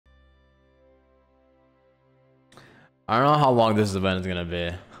I don't know how long this event is gonna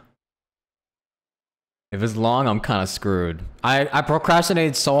be. If it's long, I'm kind of screwed. I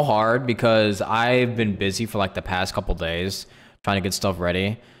procrastinated so hard because I've been busy for like the past couple days trying to get stuff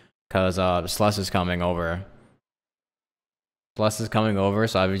ready. Cause Celeste is coming over. Celeste is coming over,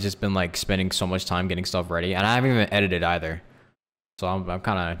 so I've just been like spending so much time getting stuff ready, and I haven't even edited either. So I'm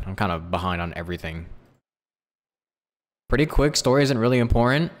kind of behind on everything. Pretty quick. Story isn't really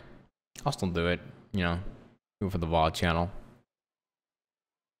important. I'll still do it. You know, do it for the VOD channel.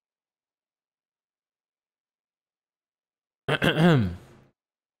 Yeah,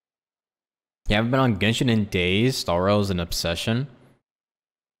 I've been on Genshin in days. Star Rail's an obsession.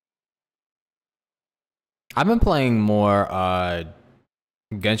 I've been playing more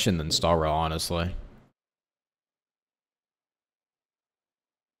Genshin than Star Rail, honestly.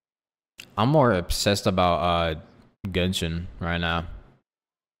 I'm more obsessed about Genshin right now.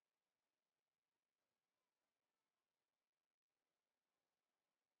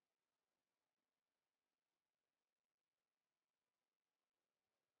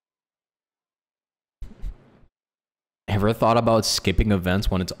 Ever thought about skipping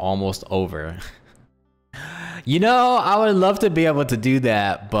events when it's almost over? You know, I would love to be able to do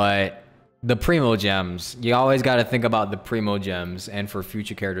that, but the Primo Gems. You always got to think about the Primo Gems, and for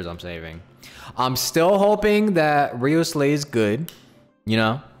future characters I'm saving. I'm still hoping that Rio Slay is good, you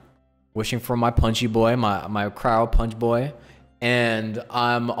know? Wishing for my punchy boy, my cryo punch boy. And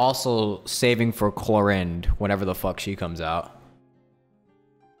I'm also saving for Chlorinde whenever the fuck she comes out.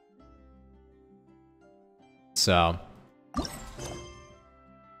 So...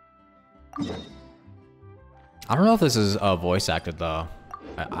 I don't know if this is voice acted though.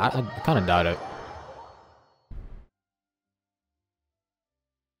 I kind of doubt it.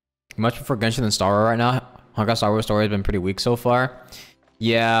 Much prefer Genshin than Star Rail right now. Honkai Star Wars story has been pretty weak so far.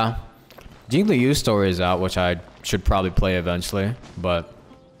 Yeah, Jing Liu's story is out, which I should probably play eventually. But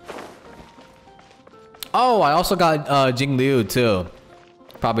oh, I also got Jing Liu too.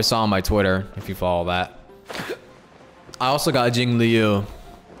 Probably saw on my Twitter if you follow that. I also got Jing Liu.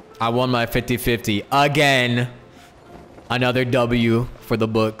 I won my 50-50 again. Another W for the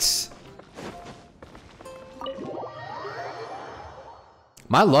books.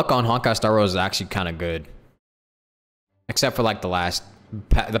 My luck on Honkai Star Rail is actually kind of good. Except for like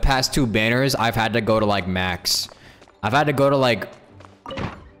the past two banners, I've had to go to like max. I've had to go to like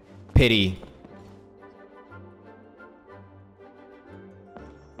pity.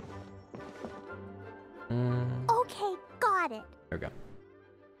 Okay, got it. There we go.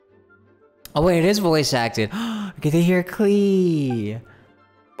 Oh wait, it is voice acted. I get to hear Klee.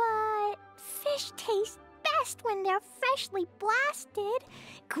 But fish taste best when they're freshly blasted.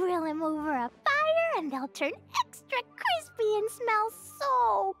 Grill them over a fire and they'll turn extra crispy and smell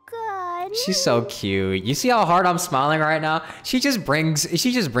so good. She's so cute. You see how hard I'm smiling right now? She just brings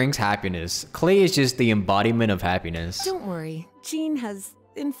happiness. Klee is just the embodiment of happiness. Don't worry, Jean has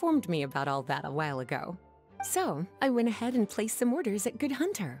informed me about all that a while ago. So I went ahead and placed some orders at Good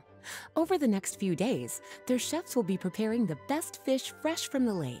Hunter. Over the next few days, their chefs will be preparing the best fish fresh from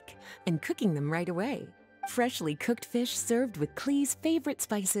the lake and cooking them right away. Freshly cooked fish served with Klee's favorite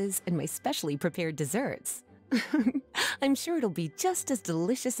spices and my specially prepared desserts. I'm sure it'll be just as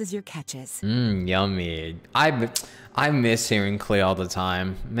delicious as your catches. Yummy. I miss hearing Klee all the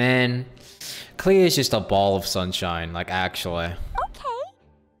time. Man, Klee is just a ball of sunshine, like actually. Okay,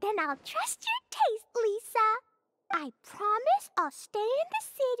 then I'll trust your taste, Lisa. I promise I'll stay in the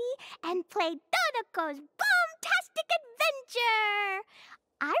city and play Dodoco's Bomb-Tastic adventure.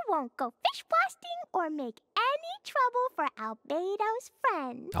 I won't go fish blasting or make any trouble for Albedo's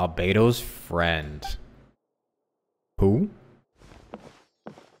friend. Albedo's friend. Who?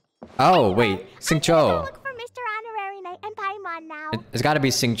 Oh, wait. Xingqiu. Look for Mr. Honorary Knight and Paimon now. It's gotta be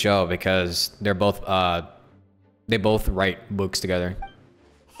Xingqiu because they're both, they both write books together.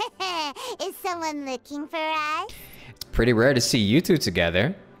 Is someone looking for us? It's pretty rare to see you two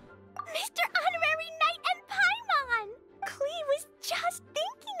together. Mr. Honorary Knight and Paimon! Klee was just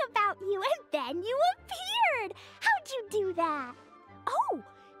thinking about you and then you appeared! How'd you do that? Oh,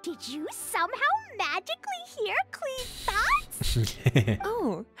 did you somehow magically hear Klee's thoughts?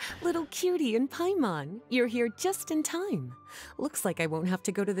 Oh, little cutie and Paimon, you're here just in time. Looks like I won't have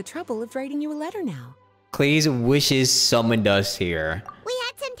to go to the trouble of writing you a letter now. Klee's wishes summoned us here. We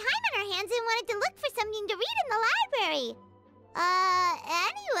had some time on our hands and wanted to look for something to read in the library.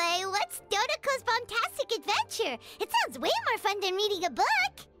 Anyway, what's Dodoco's Bomb-Tastic adventure? It sounds way more fun than reading a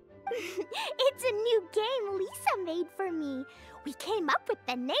book. It's a new game Lisa made for me. We came up with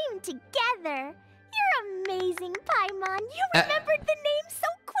the name together. You're amazing, Paimon. You remembered the name so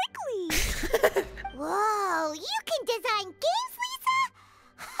quickly. Whoa, you can design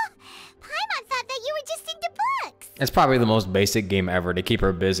It's probably the most basic game ever to keep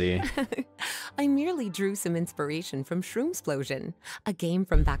her busy. I merely drew some inspiration from Shroomsplosion, a game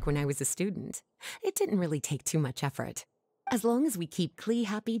from back when I was a student. It didn't really take too much effort. As long as we keep Klee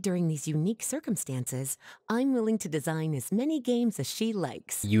happy during these unique circumstances, I'm willing to design as many games as she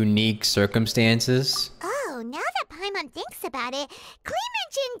likes. Unique circumstances? Oh, now that Paimon thinks about it, Klee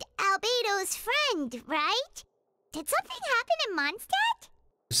mentioned Albedo's friend, right? Did something happen in Mondstadt?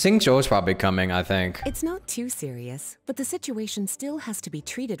 Xingqiu's probably coming, I think. It's not too serious, but the situation still has to be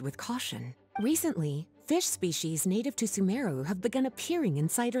treated with caution. Recently, fish species native to Sumeru have begun appearing in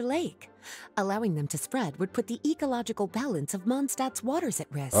Cider Lake. Allowing them to spread would put the ecological balance of Mondstadt's waters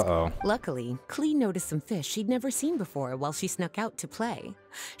at risk. Uh-oh. Luckily, Klee noticed some fish she'd never seen before while she snuck out to play.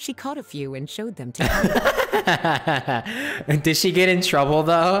 She caught a few and showed them to Did she get in trouble,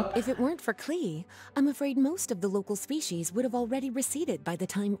 though? If it weren't for Klee, I'm afraid most of the local species would have already receded by the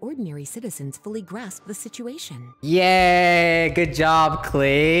time ordinary citizens fully grasp the situation. Yay! Good job,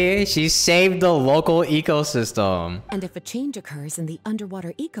 Klee. She saved the local ecosystem. And if a change occurs in the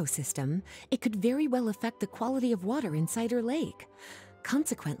underwater ecosystem, it could very well affect the quality of water in Cider Lake.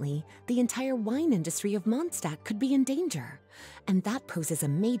 Consequently, the entire wine industry of Mondstadt could be in danger. And that poses a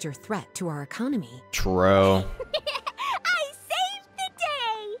major threat to our economy. True. I saved the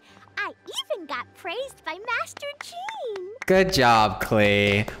day! I even got praised by Master Jean! Good job,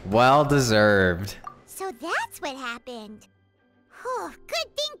 Klee. Well deserved. So that's what happened. Whew,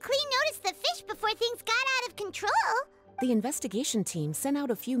 good thing Klee noticed the fish before things got out of control. The investigation team sent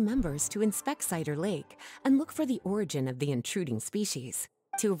out a few members to inspect Cider Lake and look for the origin of the intruding species.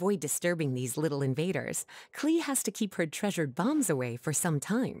 To avoid disturbing these little invaders, Klee has to keep her treasured bombs away for some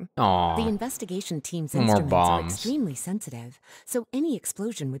time. Aww. The investigation team's More instruments are bombs. extremely sensitive, so any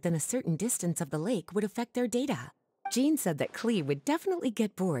explosion within a certain distance of the lake would affect their data. Jean said that Klee would definitely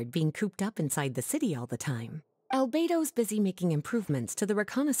get bored being cooped up inside the city all the time. Albedo's busy making improvements to the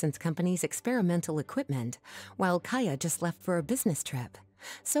reconnaissance company's experimental equipment, while Kaya just left for a business trip.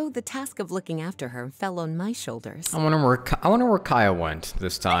 So the task of looking after her fell on my shoulders. I wonder where Kaya went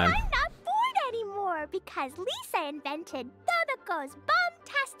this time. I'm not bored anymore because Lisa invented Dodoco's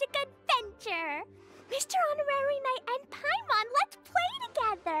Bomb-Tastic adventure. Mr. Honorary Knight and Paimon, let's play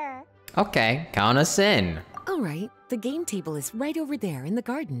together. Okay, count us in. All right, the game table is right over there in the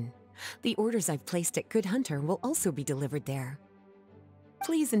garden. The orders I've placed at Good Hunter will also be delivered there.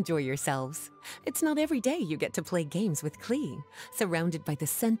 Please enjoy yourselves. It's not every day you get to play games with Klee, surrounded by the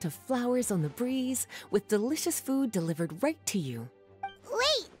scent of flowers on the breeze, with delicious food delivered right to you.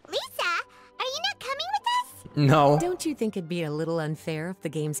 Wait, Lisa, are you not coming with us? No. Don't you think it'd be a little unfair if the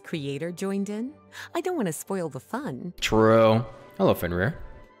game's creator joined in? I don't want to spoil the fun. True. Hello, Fenrir.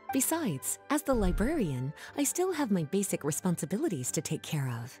 Besides, as the librarian, I still have my basic responsibilities to take care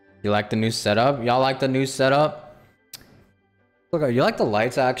of. You like the new setup? Y'all like the new setup? Look, you like the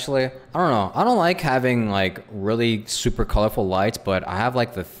lights, actually? I don't know. I don't like having, like, really super colorful lights, but I have,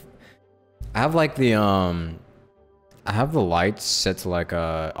 like, I have the lights set to, like,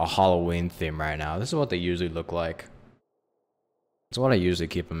 a Halloween theme right now. This is what they usually look like. It's what I usually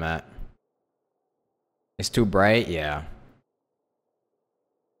keep them at. It's too bright? Yeah.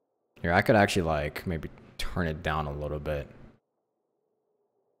 Here, I could actually, like, maybe turn it down a little bit.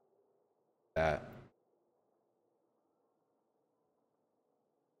 That.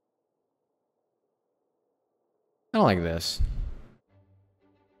 I don't like this.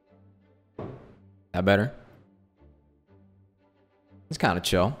 That better? It's kind of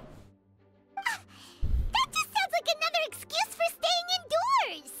chill. That just sounds like another excuse for staying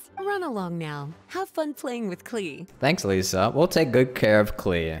indoors. Run along now. Have fun playing with Klee. Thanks, Lisa. We'll take good care of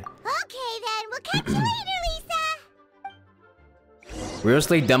Klee. Okay then, we'll catch you later, Lisa.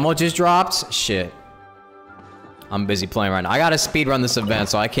 Seriously, demo just dropped? Shit. I'm busy playing right now. I gotta speed run this event,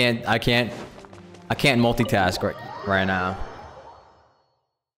 so I can't multitask right now.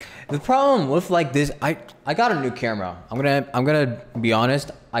 The problem with like this, I got a new camera. I'm gonna be honest.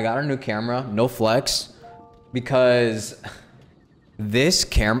 I got a new camera, no flex, because this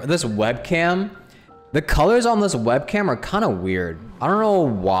webcam, the colors on this webcam are kind of weird. I don't know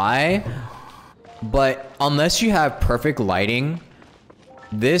why, but unless you have perfect lighting,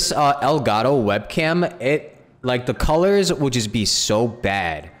 this Elgato webcam, like the colors will just be so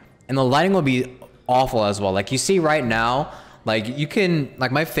bad, and the lighting will be awful as well. Like you see right now, like you can,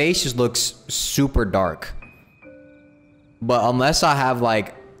 like my face just looks super dark. But unless I have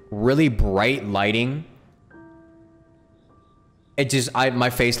like really bright lighting, my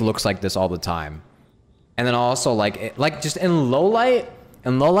face looks like this all the time. And then also like just in low light,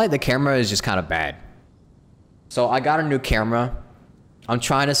 the camera is just kind of bad. So I got a new camera. I'm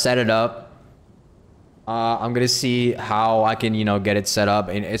trying to set it up. I'm gonna see how I can, you know, get it set up,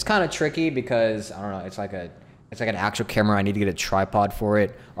 and it's kind of tricky because I don't know. It's like an actual camera. I need to get a tripod for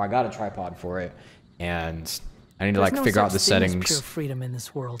it, or I got a tripod for it, and I need to like figure out the settings. Pure freedom in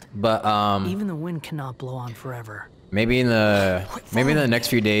this world. But even the wind cannot blow on forever. maybe in the next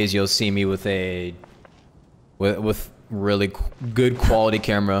few days you'll see me with a with really good quality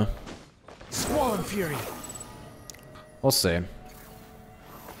camera. Squall and fury. We'll see.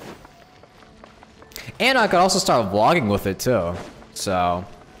 And I could also start vlogging with it too. So.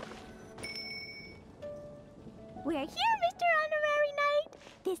 We're here, Mr. Honorary Knight.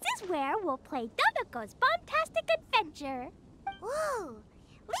 This is where we'll play Dodoco's Bomb-Tastic Adventure. Whoa,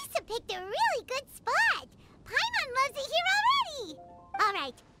 Lisa picked a really good spot. Paimon loves it here already. All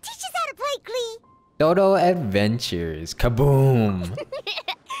right, teach us how to play, Klee. Dodo Adventures. Kaboom.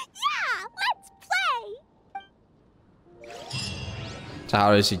 Yeah, let's play. So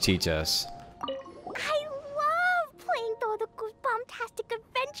how does she teach us? I love playing Dodoco's Bomb-Tastic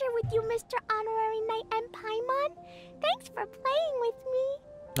Adventure with you, Mr. Honorary Knight and Paimon. Thanks for playing with me.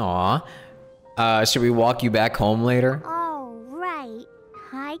 Aw. Should we walk you back home later? Oh, right.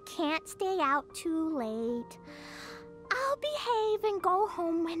 I can't stay out too late. I'll behave and go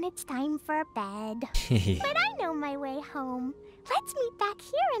home when it's time for bed. But I know my way home. Let's meet back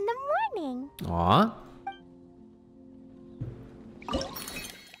here in the morning. Aw.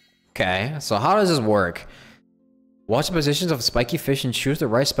 Okay, so how does this work? Watch the positions of spiky fish and choose the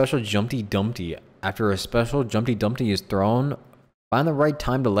right special Jumpty Dumpty. After a special Jumpty Dumpty is thrown, find the right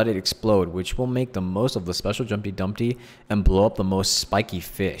time to let it explode, which will make the most of the special Jumpty Dumpty and blow up the most spiky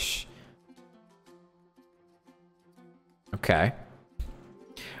fish. Okay.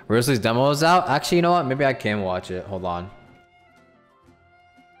 Grizzly's demo is out? Actually, you know what? Maybe I can watch it. Hold on.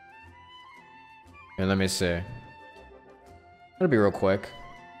 Here, let me see. It'll be real quick.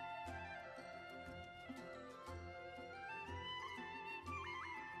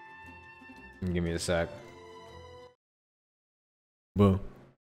 Give me a sec. Boom.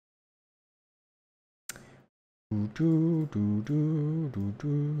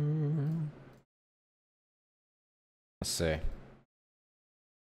 Let's see.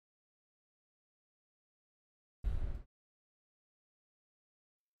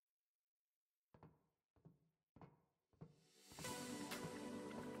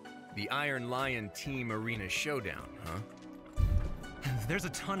 The Iron Lion Team Arena Showdown, huh? There's a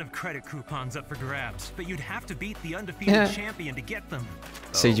ton of credit coupons up for grabs, but you'd have to beat the undefeated champion to get them.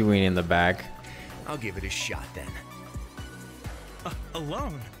 Sejuani in the back. I'll give it a shot then.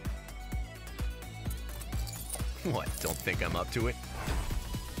 Alone? What, don't think I'm up to it?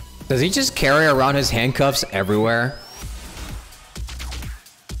 Does he just carry around his handcuffs everywhere?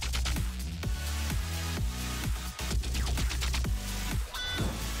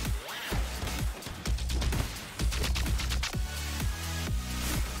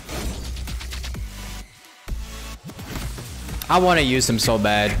 I want to use him so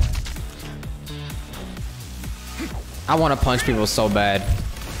bad. I want to punch people so bad.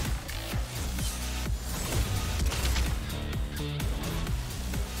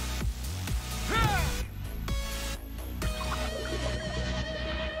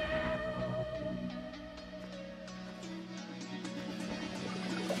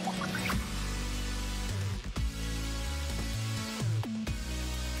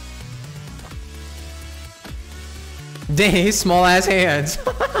 Dang, his small ass hands.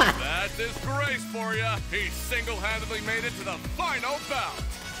 That's his grace for you. He single-handedly made it to the final bout.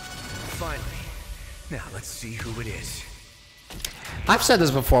 Finally. Now let's see who it is. I've said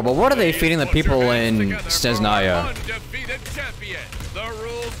this before, but what are they feeding the people in Snezhnaya? Undefeated champion. The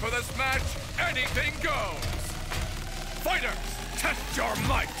rules for this match, anything goes. Fighters, test your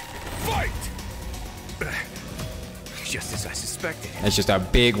might. Fight! Just as I suspected. It's just a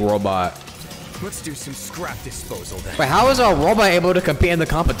big robot. Let's do some scrap disposal then. Wait, how is a robot able to compete in the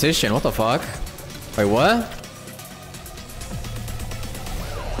competition? What the fuck? Wait, what?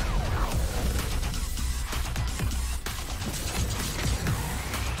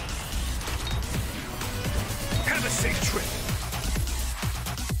 Have a safe trip.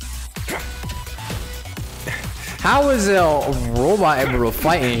 How is a robot able to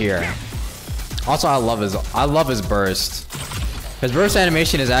fight in here? Also, I love his burst. His burst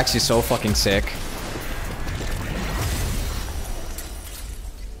animation is actually so fucking sick.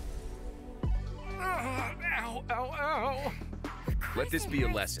 Ow, ow, ow. Let this be a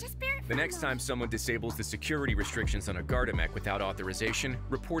lesson. The next time someone disables the security restrictions on a Gardamek without authorization,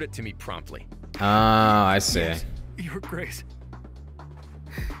 report it to me promptly. Ah, I see. Yes, Your Grace.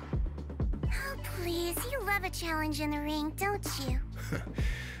 Oh, please, you love a challenge in the ring, don't you?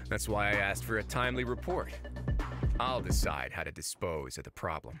 That's why I asked for a timely report. I'll decide how to dispose of the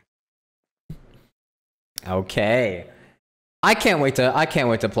problem. Okay. I can't wait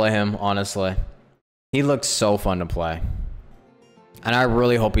to play him, honestly. He looks so fun to play. And I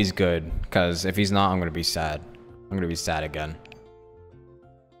really hope he's good, because if he's not, I'm gonna be sad. I'm gonna be sad again.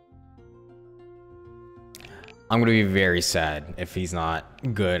 I'm gonna be very sad if he's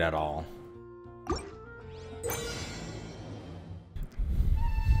not good at all.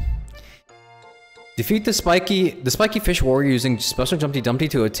 Defeat the spiky fish warrior using special Jumpty Dumpty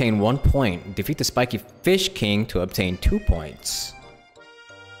to obtain 1 point. Defeat the spiky fish king to obtain 2 points.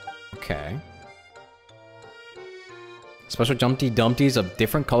 Okay. Special Jumpty Dumpties of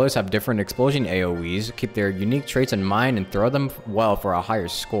different colors have different explosion AoEs. Keep their unique traits in mind and throw them well for a higher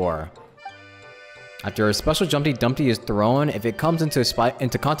score. After a special Jumpty Dumpty is thrown, if it comes into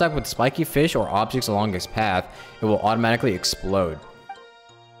contact with spiky fish or objects along its path, it will automatically explode.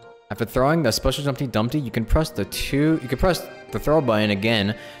 After throwing the special Jumpty Dumpty, you can press the throw button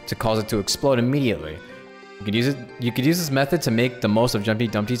again to cause it to explode immediately. You could use this method to make the most of Jumpty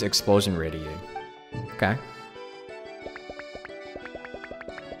Dumpty's explosion radius. Okay.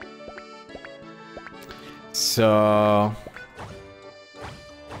 So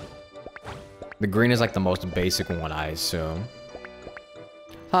the green is like the most basic one, I assume.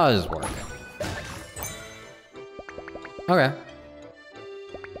 How does this work? Okay.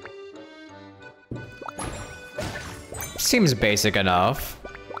 Seems basic enough.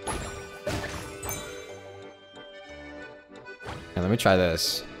 Now, let me try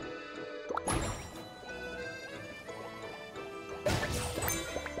this.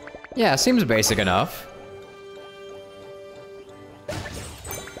 Yeah, seems basic enough.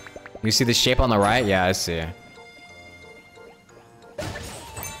 You see the shape on the right? Yeah, I see.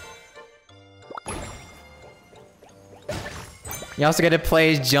 You also get to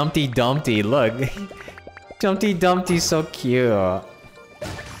play Jumpty Dumpty. Look. Jumpty Dumpty's so cute.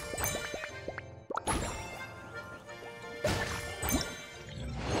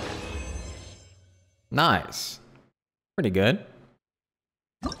 Nice. Pretty good.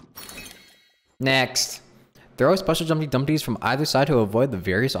 Next. Throw special Jumpty Dumpties from either side to avoid the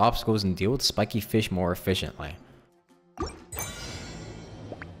various obstacles and deal with spiky fish more efficiently.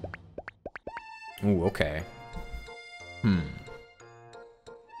 Ooh, okay.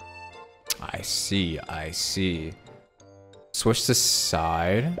 I see. Switch to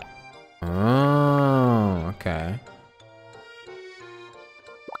side. Oh, okay.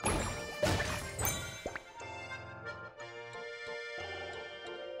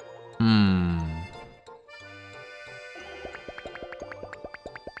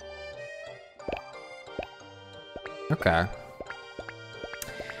 Okay.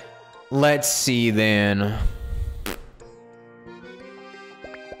 Let's see then.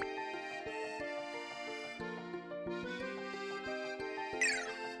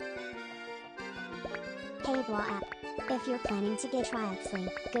 Table app. If you're planning to get Trioxley,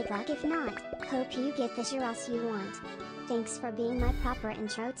 good luck. If not, hope you get the Shiras you want. Thanks for being my proper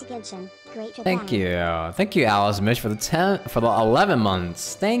intro to Genshin. Great to Thank you, Alice Mitch, for the 11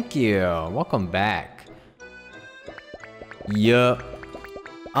 months. Thank you. Welcome back. Yup.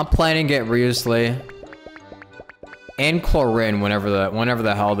 I'm planning to get Riosley and Chlorine whenever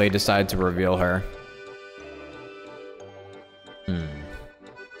the hell they decide to reveal her.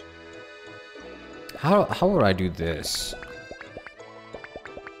 How would I do this?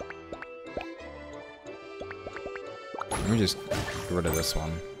 Let me just get rid of this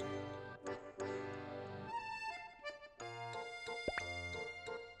one.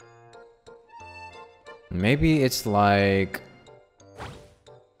 Maybe it's like...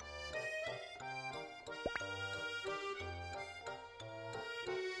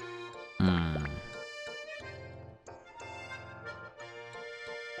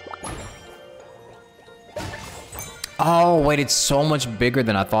 Oh, wait, it's so much bigger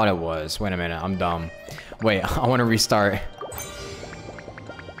than I thought it was. Wait a minute, I'm dumb. Wait, I want to restart.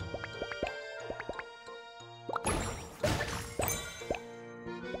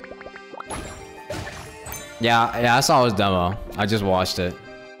 Yeah, I saw his demo. I just watched it.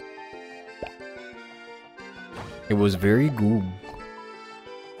 It was very good.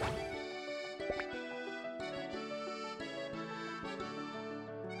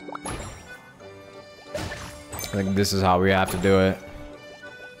 I think this is how we have to do it.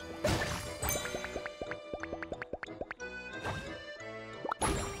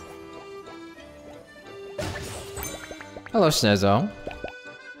 Hello, Snezzo.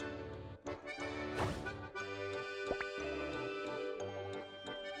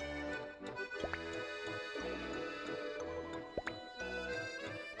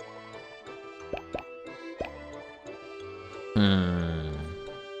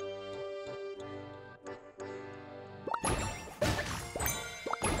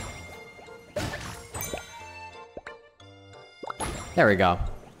 There we go.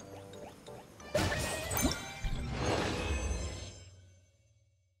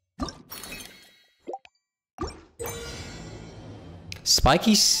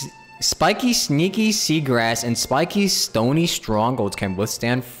 Spiky, sneaky seagrass and spiky, stony strongholds can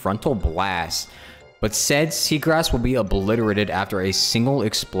withstand frontal blast, but said seagrass will be obliterated after a single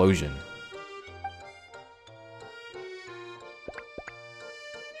explosion.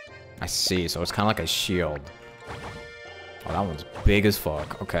 I see, so it's kind of like a shield. Oh, that one's big as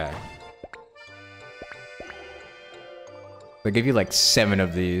fuck. Okay. They give you like 7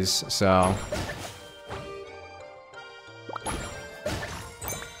 of these, so...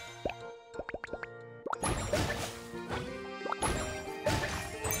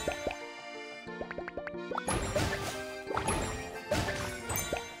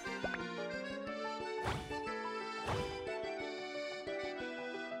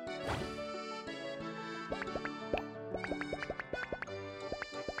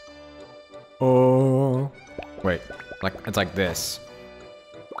 Oh, wait, like it's like this.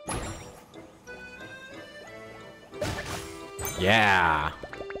 Yeah.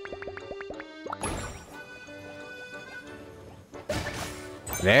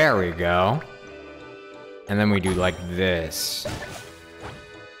 There we go. And then we do like this.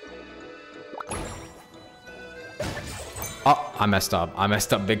 Oh, I messed up. I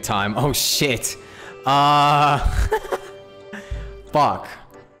messed up big time. Oh shit. Fuck.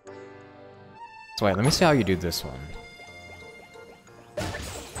 So wait, let me see how you do this one.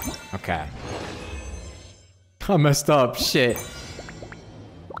 Okay. I messed up, shit.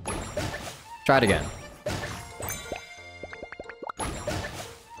 Try it again.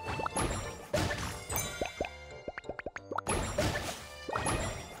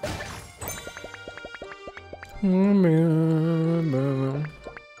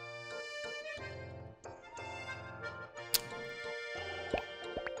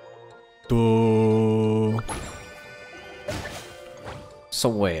 So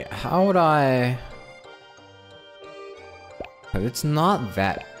wait, how would I... It's not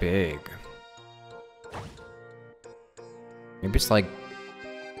that big. Maybe it's like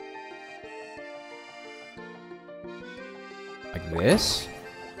this?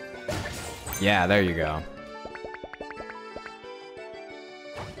 Yeah, there you go.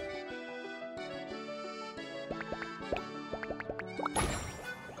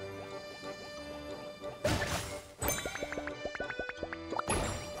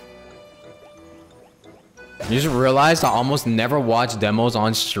 You just realized I almost never watch demos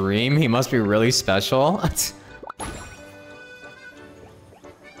on stream. He must be really special.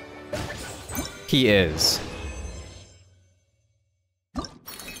 He is.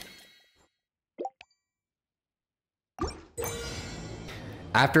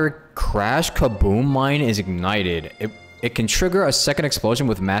 After Crash Kaboom Mine is ignited, it can trigger a second explosion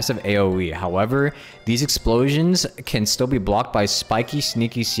with massive AoE. However, these explosions can still be blocked by spiky,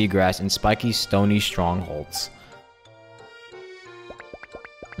 sneaky seagrass and spiky, stony strongholds.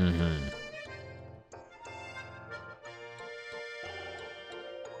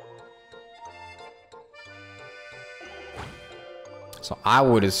 So I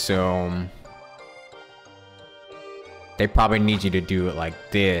would assume they probably need you to do it like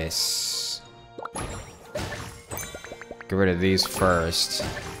this. Get rid of these first.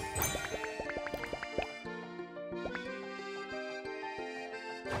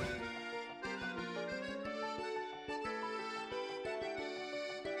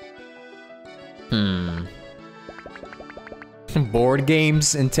 Board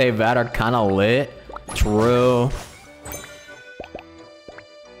games in Teyvat are kind of lit. True.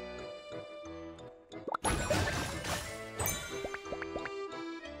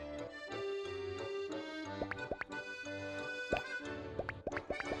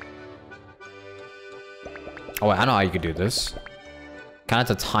 Oh wait, I know how you could do this. Kind of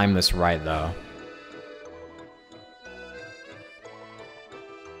have to time this right though.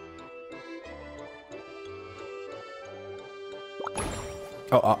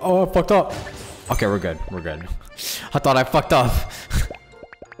 Oh, I fucked up. Okay, we're good. We're good. I thought I fucked up.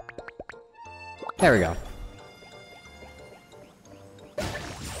 There we go.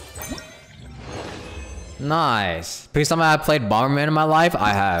 Nice. Please tell me I've played Bomberman in my life.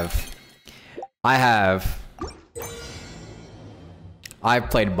 I have. I've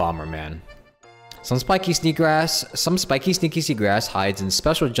played Bomberman. Some spiky sneaky seagrass hides in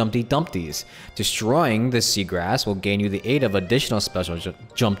special Jumpty Dumpties. Destroying the seagrass will gain you the aid of additional special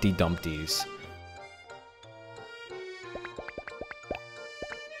Jumpty Dumpties.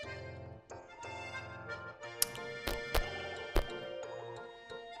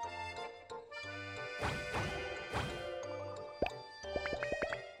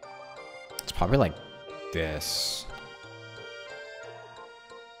 Probably like this.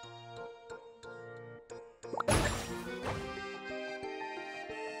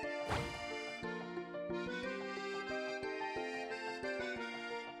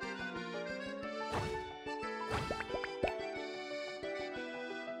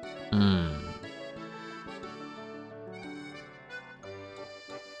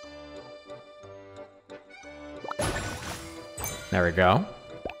 There we go.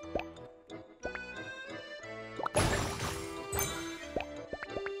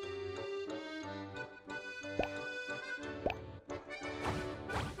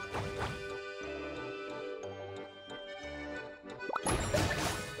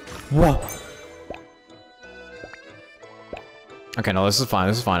 Whoa. Okay, no, this is fine.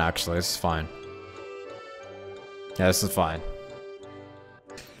 This is fine, actually. This is fine. Yeah, this is fine.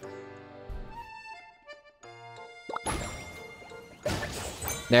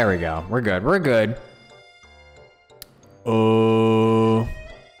 There we go. We're good. We're good. Oh.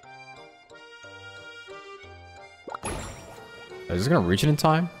 Is this gonna reach it in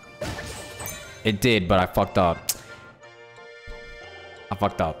time? It did, but I fucked up. I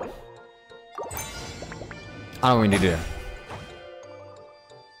fucked up. I don't mean to do.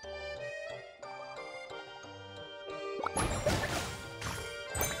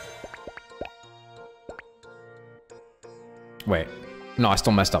 Wait. No, I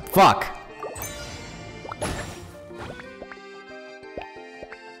still messed up. Fuck!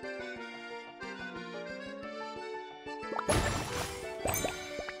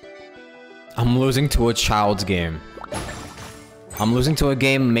 I'm losing to a child's game. I'm losing to a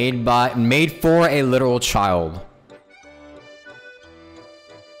game made for a literal child.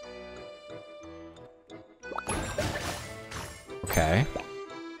 Okay.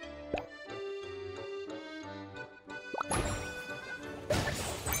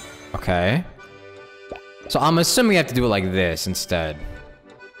 Okay. So I'm assuming you have to do it like this instead.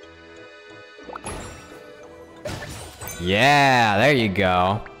 Yeah, there you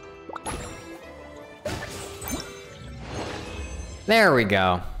go. There we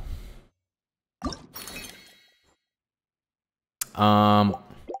go. Well,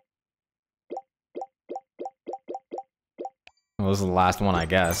 this is the last one, I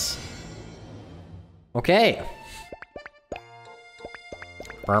guess. Okay.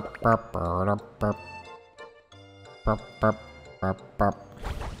 We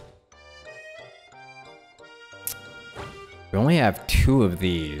only have 2 of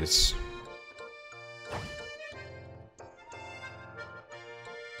these.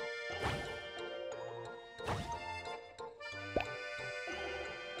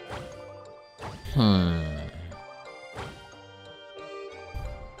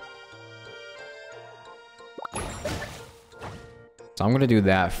 So I'm gonna do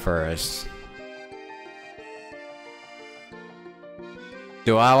that first.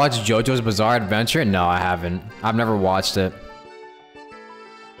 Do I watch JoJo's Bizarre Adventure? No, I haven't. I've never watched it.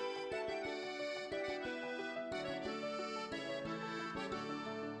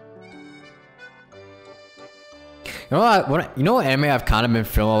 You know what? You know what anime I've kind of been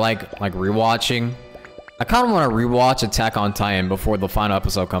feeling like rewatching? I kind of want to rewatch Attack on Titan before the final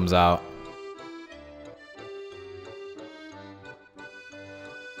episode comes out.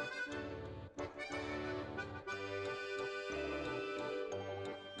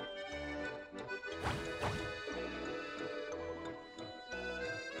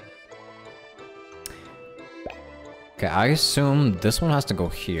 Okay, I assume this one has to go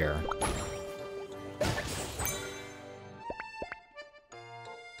here.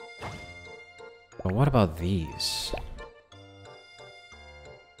 But what about these?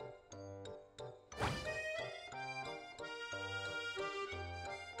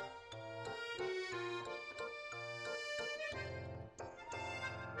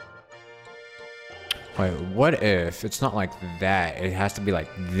 Wait, what if it's not like that? It has to be like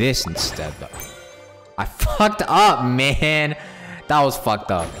this instead, though. I fucked up, man. That was fucked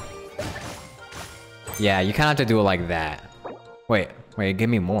up. Yeah, you kind of have to do it like that. Wait, give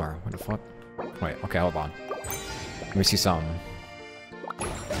me more. What the fuck? Wait, okay, hold on. Let me see something.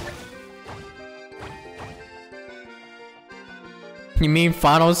 You mean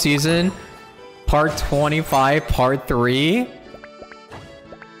final season? Part 25, part 3?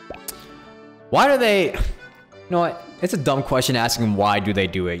 Why do they... You know what? It's a dumb question asking why do they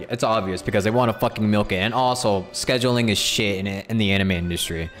do it. It's obvious, because they want to fucking milk it. And also, scheduling is shit in the anime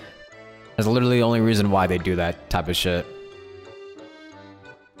industry. That's literally the only reason why they do that type of shit.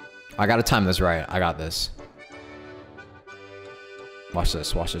 I gotta time this right. I got this. Watch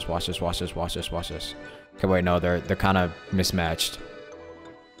this, watch this, watch this, watch this, watch this, watch this. Okay, wait, no, they're kind of mismatched.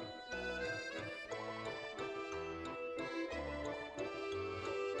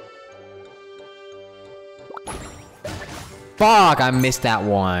 Fuck, I missed that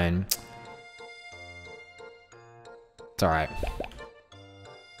one. It's alright.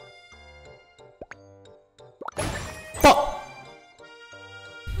 Fuck!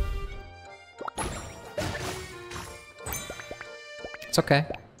 It's okay.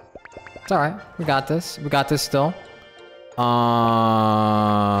 It's alright. We got this. We got this still.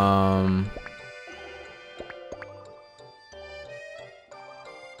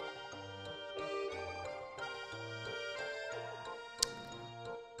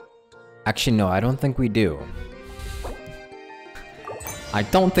 Actually, no, I don't think we do. I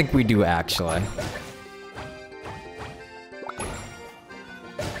don't think we do, actually.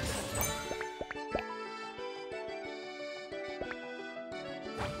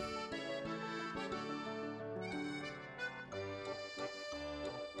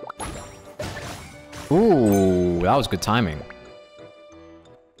 Ooh, that was good timing.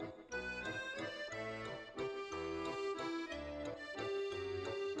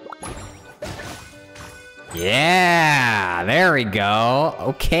 Yeah, there we go.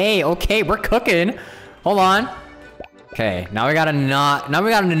 Okay, okay, we're cooking. Hold on. Okay, now we gotta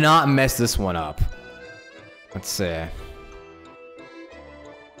not mess this one up. Let's see.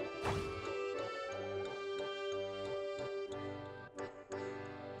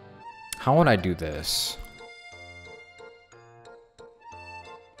 How would I do this?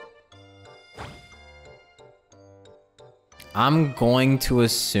 I'm going to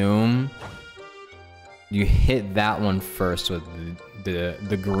assume you hit that one first with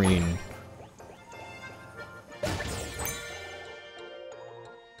the green.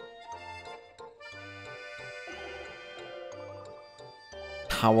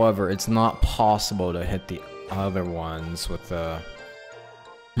 However, it's not possible to hit the other ones with the...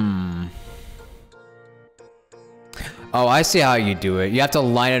 Oh, I see how you do it. You have to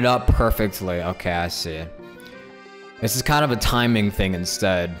line it up perfectly. Okay, I see. This is kind of a timing thing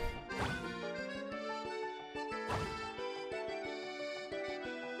instead.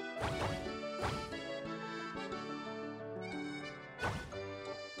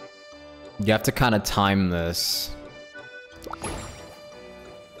 You have to kind of time this.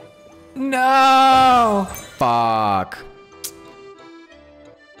 No! Fuck.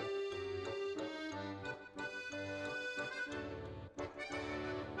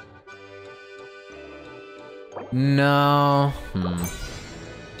 No.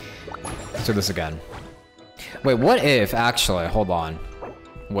 Let's do this again. Wait, what if, actually, hold on.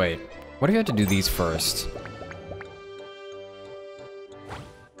 Wait, what if you have to do these first?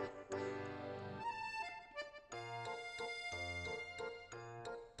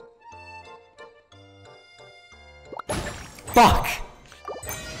 Fuck!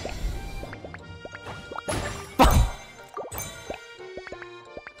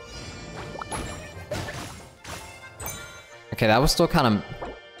 Okay, that was still kind of...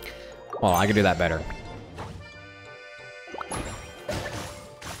 Well, I could do that better.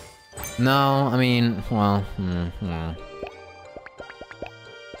 No, I mean, well...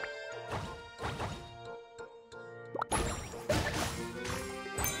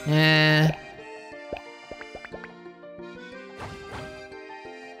 Eh...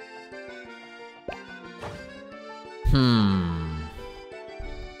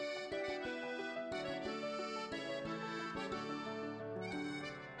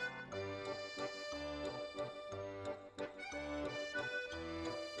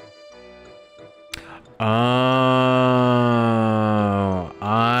 Oh,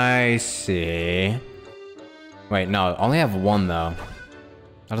 I see. Wait, no, I only have one though.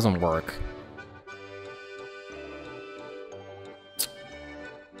 That doesn't work.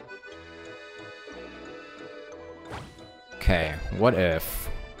 Okay, what if...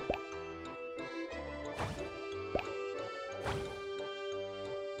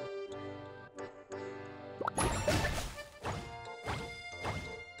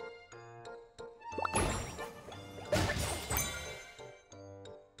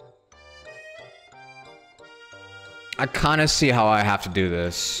 I kind of see how I have to do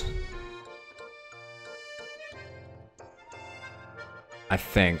this. I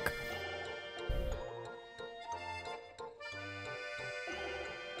think.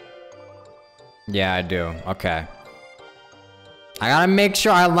 Yeah, I do. Okay. I gotta make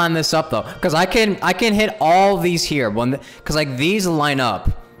sure I line this up though, because I can hit all these here, because like these line up.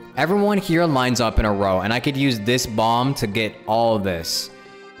 Everyone here lines up in a row, and I could use this bomb to get all of this.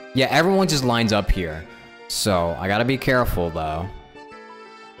 Yeah, everyone just lines up here. So, I gotta be careful, though.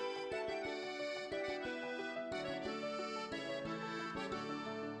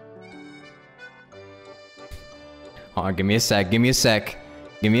 Hold on, give me a sec, give me a sec.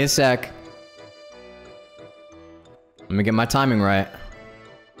 Give me a sec. Let me get my timing right.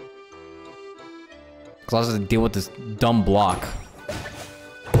 Cause I have to deal with this dumb block.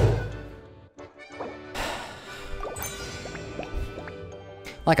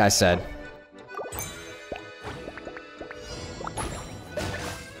 Like I said.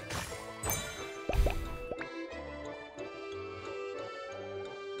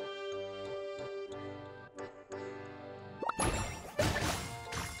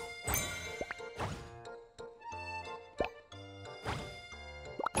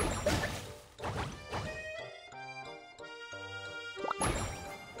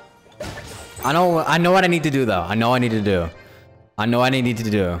 I know what I need to do though. I know what I need to do. I know what I need to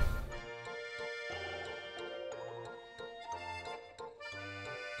do.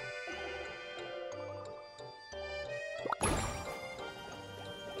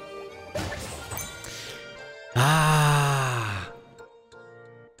 Ah.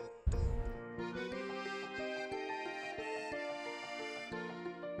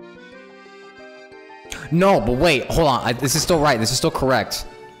 No, but wait, hold on. This is still right. This is still correct.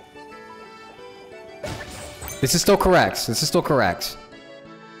 This is still correct. This is still correct.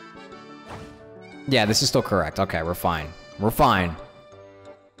 Yeah, this is still correct. Okay, we're fine. We're fine.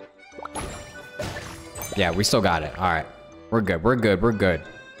 Yeah, we still got it. Alright. We're good. We're good. We're good.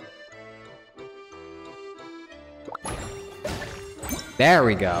 There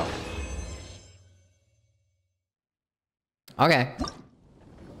we go. Okay.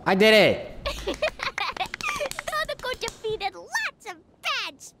 I did it! Dodoco defeated lots of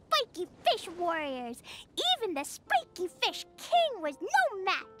bad, spiky fish warriors. Even the spiky fish king was no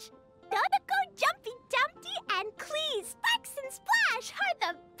match. Dodoco, Jumpy Dumpty, and Clee, Sparks, and Splash are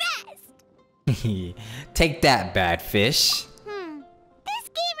the best. Take that, bad fish. This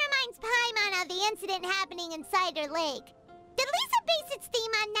game reminds Paimon of the incident happening in Cider Lake. Did Lisa base its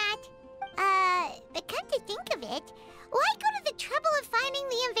theme on that? But come to think of it, why go to the trouble of finding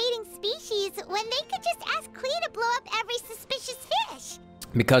the invading species when they could just ask Clee to blow up every suspicious fish?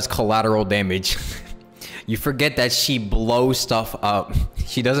 Because collateral damage. You forget that she blows stuff up.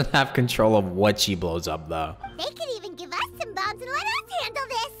 She doesn't have control of what she blows up, though. They could even give us some bombs and let us handle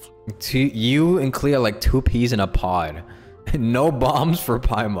this. You and Clea are like two peas in a pod. No bombs for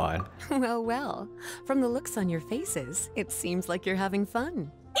Paimon. Well, well. From the looks on your faces, it seems like you're having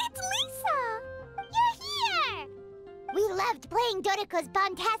fun. It's Lisa! You're here! We loved playing Dodoco's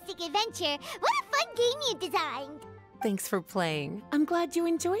Bomb-Tastic adventure. What a fun game you designed. Thanks for playing. I'm glad you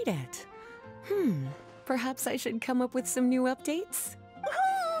enjoyed it. Perhaps I should come up with some new updates?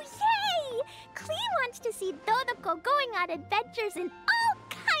 Ooh, yay! Clee wants to see Dodoco going on adventures in all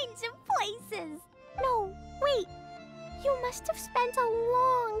kinds of places. No, wait. You must have spent a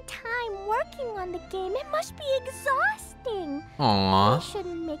long time working on the game. It must be exhausting. Aww. We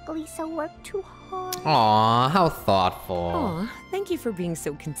shouldn't make Lisa work too hard. Aww, how thoughtful. Aw, thank you for being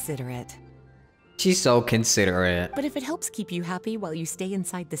so considerate. She's so considerate. But if it helps keep you happy while you stay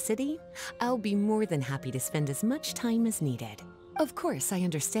inside the city, I'll be more than happy to spend as much time as needed. Of course, I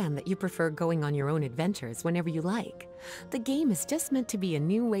understand that you prefer going on your own adventures whenever you like. The game is just meant to be a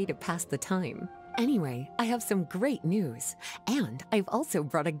new way to pass the time. Anyway, I have some great news. And I've also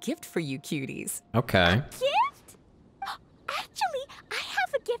brought a gift for you cuties. Okay. Gift? Actually, I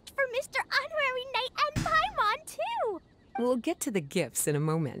have a gift for Mr. Honorary Knight and Paimon, too. We'll get to the gifts in a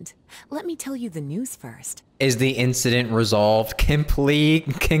moment. Let me tell you the news first. Is the incident resolved? Can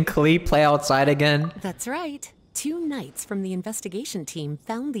Clee play outside again? That's right. 2 knights from the investigation team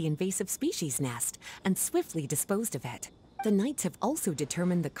found the invasive species nest and swiftly disposed of it. The knights have also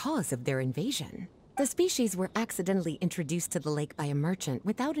determined the cause of their invasion. The species were accidentally introduced to the lake by a merchant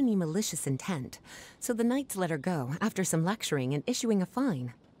without any malicious intent, so the knights let her go after some lecturing and issuing a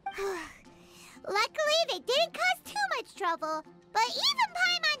fine. Luckily, they didn't cause too much trouble, but even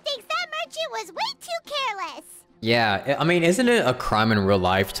Paimon thinks that merchant was way too careless. Yeah, I mean, isn't it a crime in real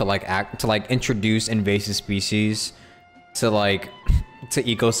life to introduce invasive species to to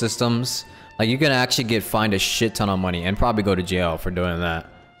ecosystems? Like, you can actually get fined a shit ton of money and probably go to jail for doing that.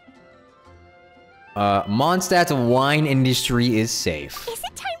 Mondstadt's wine industry is safe. Is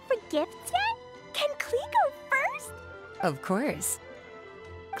it time for gifts yet? Can Clee go first? Of course.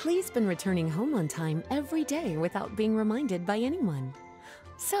 Clee's been returning home on time every day without being reminded by anyone.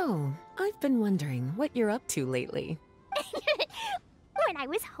 So, I've been wondering what you're up to lately. When I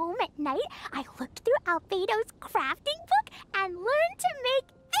was home at night, I looked through Albedo's crafting book and learned to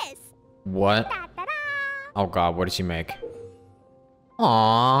make this. What? Da-da-da. Oh god, what did she make?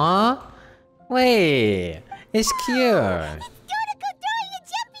 Aww. Wait, it's cute. Dodoco throwing a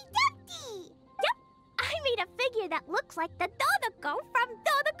Jumpy Dumpty! Yep, I made a figure that looks like the Dodoco from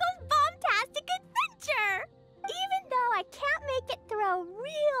Dodoco's Bomb-Tastic Adventure. Even though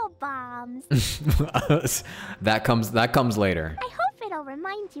real bombs. That comes later. I hope it'll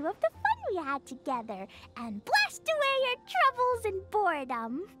remind you of the fun we had together and blast away your troubles and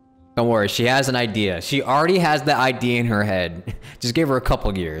boredom. Don't worry, she has an idea. She already has the idea in her head. Just give her a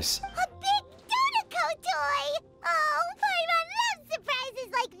couple years. A big Dodoco toy! Oh, Paimon loves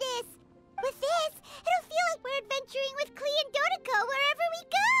surprises like this. With this, it'll feel like we're adventuring with Klee and Dodoco wherever we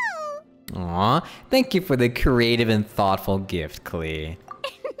go. Aw, thank you for the creative and thoughtful gift, Klee.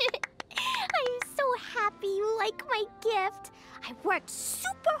 I'm so happy you like my gift. I worked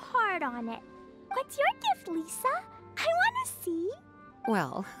super hard on it. What's your gift, Lisa? I want to see.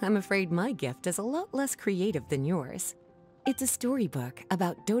 Well, I'm afraid my gift is a lot less creative than yours. It's a storybook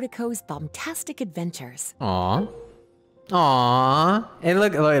about Dodoco's Bomb-Tastic adventures. Aw. Aw. And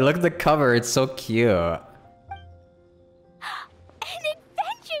look at the cover. It's so cute. An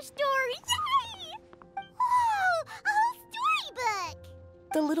adventure story! Yay! Whoa, a whole storybook!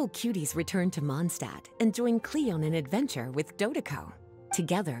 The little cuties return to Mondstadt and join Klee on an adventure with Dodoco.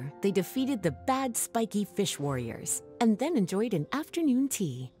 Together, they defeated the bad spiky fish warriors and then enjoyed an afternoon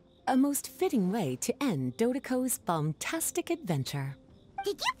tea. A most fitting way to end Dodoco's Bomb-Tastic adventure.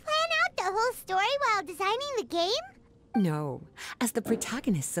 Did you plan out the whole story while designing the game? No. As the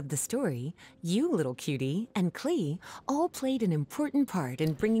protagonists of the story, you, little cutie, and Klee all played an important part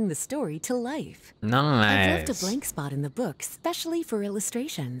in bringing the story to life. Nice. I've left a blank spot in the book specially for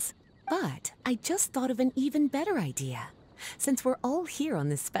illustrations. But I just thought of an even better idea. Since we're all here on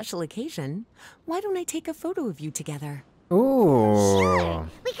this special occasion, why don't I take a photo of you together? Ooh. Sure!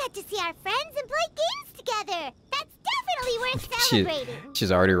 We got to see our friends and play games together! That's definitely worth celebrating!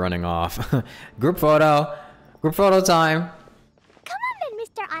 She's already running off. Group photo. Group photo time. Come on then,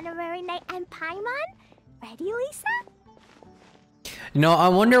 Mr. Honorary Knight and Paimon. Ready, Lisa? You know, I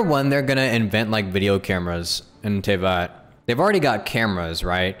wonder when they're gonna invent like video cameras in Tevat. They've already got cameras,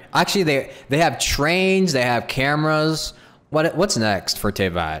 right? Actually, they have trains, they have cameras. What's next for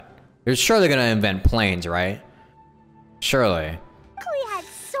Tevat? They're sure they're gonna invent planes, right? Surely. We had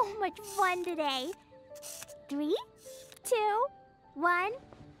so much fun today. 3, 2, 1,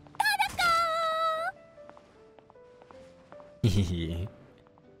 Dodoco!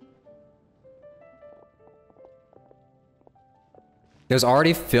 There's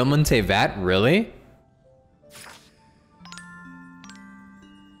already film in Tevat, really?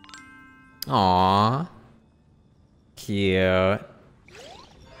 Aww. Cute.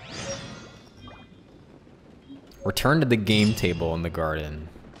 Return to the game table in the garden.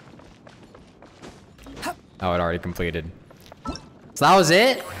 Oh, it already completed. So that was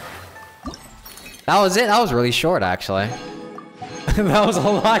it? That was it? That was really short, actually. That was a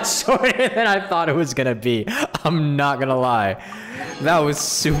lot shorter than I thought it was gonna be. I'm not gonna lie. That was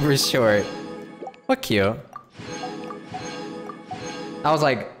super short. What cute. That was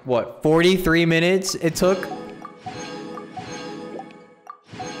like, what, 43 minutes it took?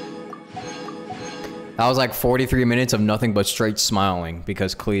 That was like 43 minutes of nothing but straight smiling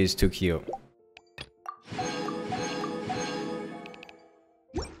because Klee is too cute.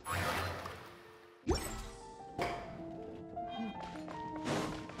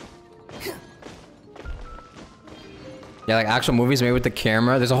 Yeah, like actual movies made with the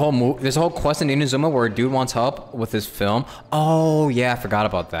camera. There's a whole quest in Inazuma where a dude wants help with his film. Oh yeah, I forgot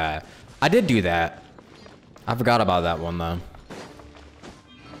about that. I did do that. I forgot about that one though.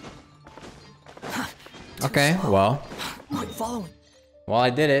 Okay, well. Well, I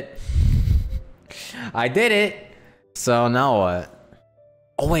did it. I did it. So now what?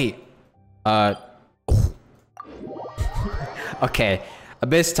 Oh wait. Okay.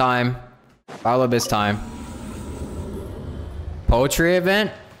 Abyss time. Follow Abyss time. Poetry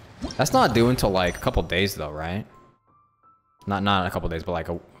event? That's not due until like a couple days though, right? Not a couple days, but like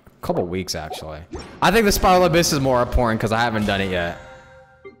a couple weeks actually. I think the Spiral Abyss is more important because I haven't done it yet.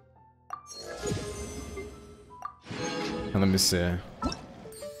 Let me see.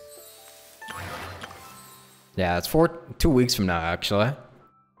 Yeah, it's 2 weeks from now actually.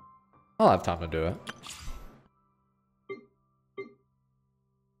 I'll have time to do it.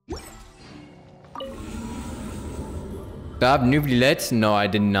 Do I have Nubilet? No, I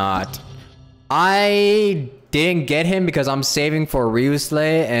did not. I didn't get him because I'm saving for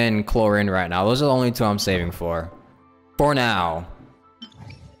Ryusley and Chlorine right now. Those are the only two I'm saving for. For now.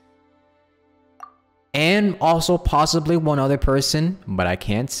 And also possibly one other person, but I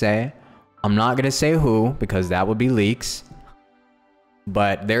can't say. I'm not gonna say who because that would be leaks.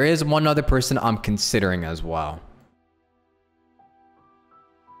 But there is one other person I'm considering as well.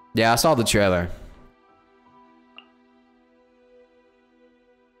 Yeah, I saw the trailer.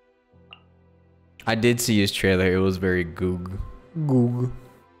 I did see his trailer. It was very goog. Goog.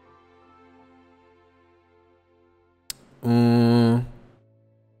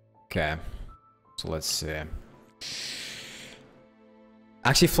 Okay. So let's see.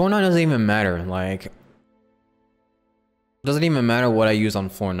 Actually, floor 9 doesn't even matter. Like, doesn't even matter what I use on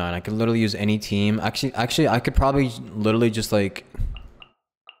floor 9. I could literally use any team. Actually, I could probably literally just like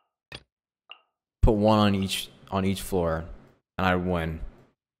put one on each floor, and I'd win.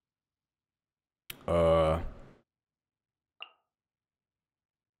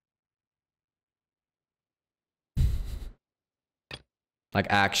 Like,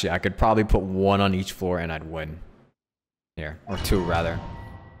 actually, I could probably put one on each floor and I'd win. Here, or two rather.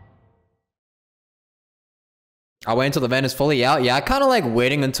 I'll wait until the event is fully out. Yeah, I kind of like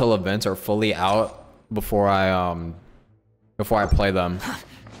waiting until events are fully out before I play them.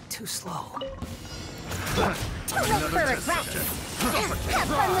 Too slow. Too late for regrets. Have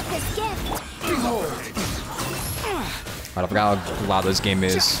fun with this gift. I forgot how loud this game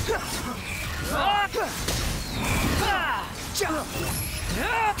is.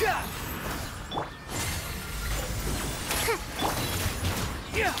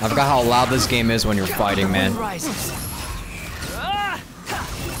 I forgot how loud this game is when you're fighting, man.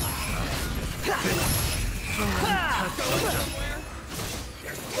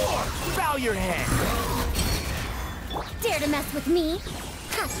 Bow your head. Dare to mess with me?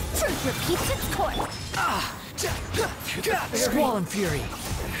 Truth repeats its course. Squall Fury.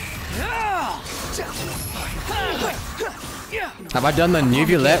 Have I done the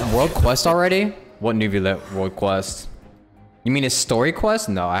Nuvulette World Quest already? What Nuvulette World Quest? You mean a story quest?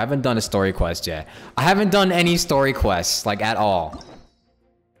 No, I haven't done a story quest yet. I haven't done any story quests, like, at all.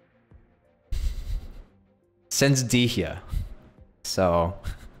 Since Dihya. So...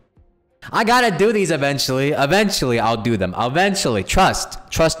 I gotta do these eventually. Eventually, I'll do them. Eventually.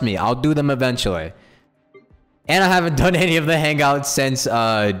 Trust me, I'll do them eventually. And I haven't done any of the hangouts since,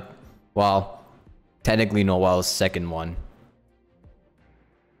 well, technically Noel's second one.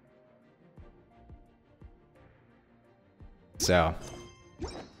 So.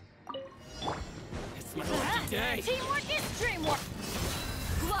 It's my lucky day. Teamwork is dreamwork.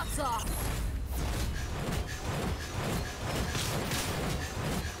 Gloves off.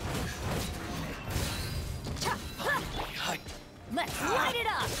 Let's light it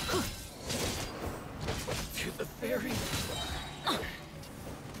up. To the ferry.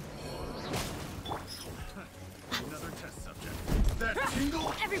 Another test subject. That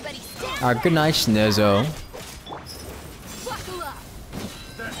tingle. Everybody stand. Alright, good night, Snizzo. Buckle up.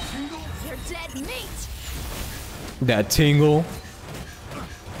 That tingle. You're dead meat. That tingle.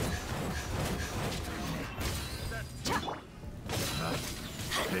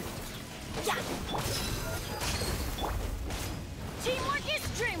 Teamwork is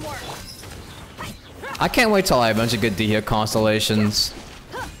dreamwork. I can't wait till I eventually get Dihya constellations.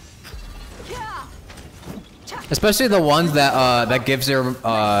 Especially the ones that that gives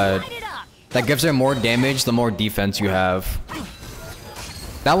her more damage the more defense you have.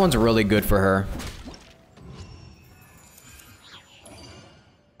 That one's really good for her.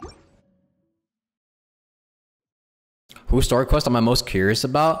 Whose story quest am I most curious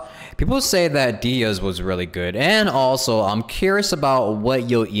about? People say that Dia's was really good, and also I'm curious about what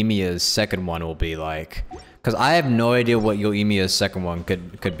Yoimiya's second one will be like, because I have no idea what Yoimiya's second one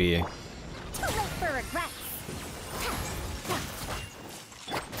could be. Too late for regrets.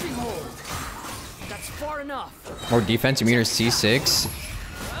 Behold. That's far enough. More defense, you mean her C6?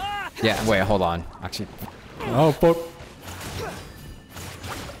 Yeah, wait, hold on. Actually, oh fuck.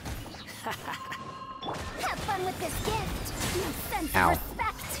 Have fun with this gift. No sense Ow. of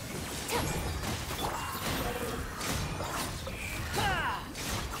respect.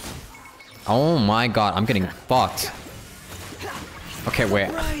 Oh my god, I'm getting fucked. Okay, wait.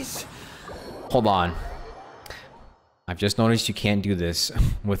 Hold on. I've just noticed you can't do this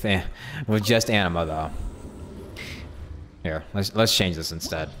with just anima though. Here, let's change this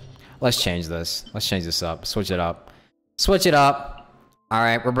instead. Let's change this. Let's change this up. Switch it up. Switch it up. All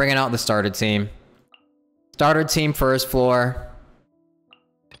right, we're bringing out the starter team. Starter team first floor.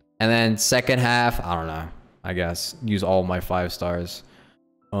 And then second half, I don't know. I guess use all my 5 stars.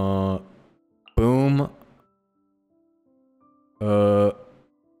 Boom. Boom.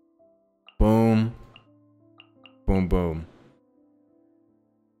 Boom, boom.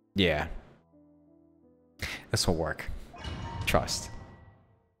 Yeah. This will work. Trust.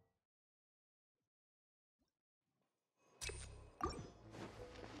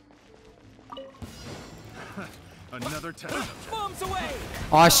 Another test. Bombs away.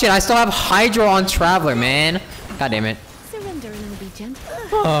 Oh shit, I still have Hydro on Traveler, man. God damn it. Surrender and I'll be gentle.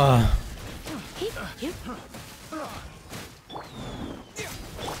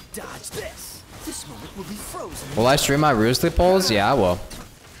 will be frozen. Will I stream my Rooster polls? Yeah, I will.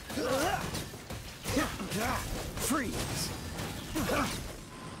 Freeze.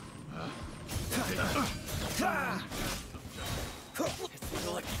 It's a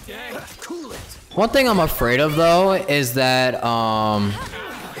lucky day. Cool it. One thing I'm afraid of though is that I'm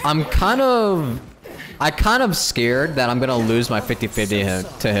kind of scared that I'm gonna lose my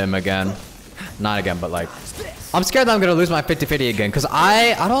 50-50 to him again. Not again, but like I'm scared that I'm gonna lose my 50-50 again because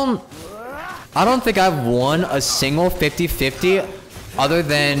I don't think I've won a single 50-50 other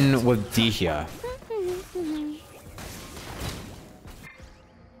than with Dihya.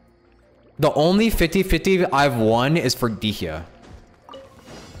 The only 50-50 I've won is for Dihya.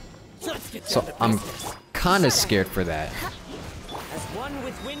 So I'm kind of scared for that. As one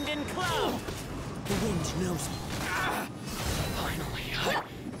with wind and cloud. The wind knows me. Finally.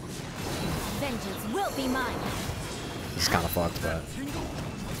 Vengeance will be mine. It's kind of fucked, but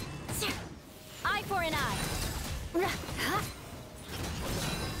Eye for an eye.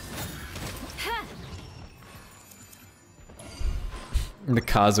 the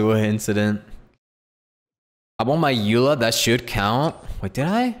Kazuha incident. I won my Eula. That should count. Wait, did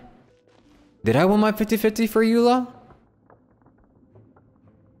I? Did I win my 50-50 for Eula?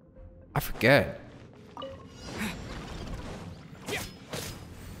 I forget.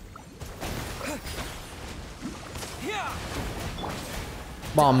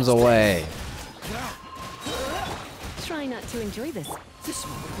 Bombs away. Try not to enjoy this. This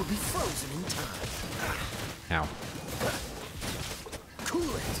moment will be frozen in time. Ow.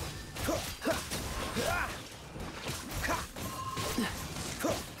 Cool it.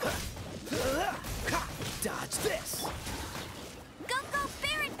 Dodge this. Go, go,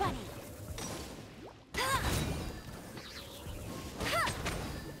 Barret Bunny!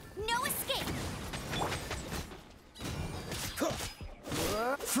 No escape!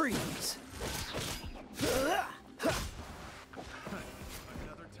 Freeze.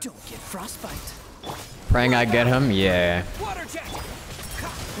 Don't get frostbite. Praying I get him? Yeah. Water jet.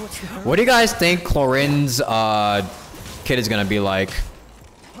 What's the hurry? What do you guys think Clorin's kid is gonna be like?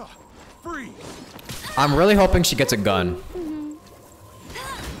 Freeze. I'm really hoping she gets a gun.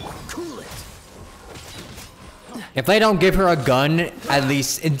 Cool it. If they don't give her a gun, at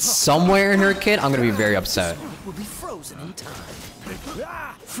least in somewhere in her kit, I'm gonna be very upset. Will be frozen in time.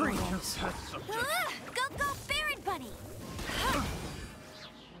 Freeze. Go, go, Barret Bunny!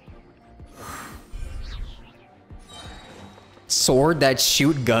 Sword that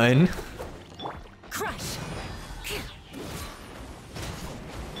shoot gun. Crush.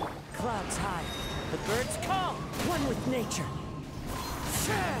 Clouds high. The birds call. One with nature.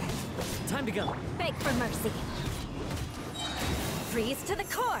 Time to go. Beg for mercy. Freeze to the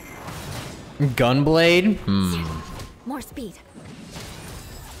core. Gunblade? More speed.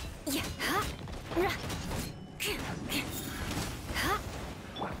 Yeah.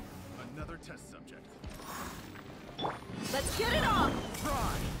 Another test subject. Let's get it on.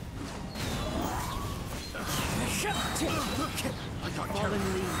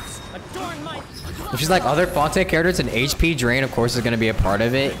 Fallen leaves. Adorn my. If she's like other Fontaine characters, an HP drain, of course, is gonna be a part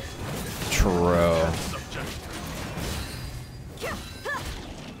of it. True.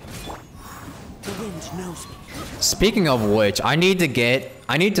 The wind knows me. Speaking of which, I need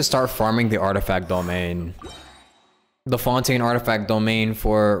to start farming the artifact domain. The Fontaine artifact domain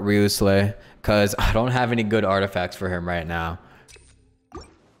for Ryusle, because I don't have any good artifacts for him right now.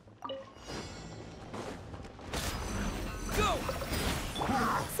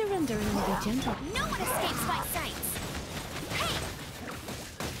 Surrender and be gentle. No one escapes my sights!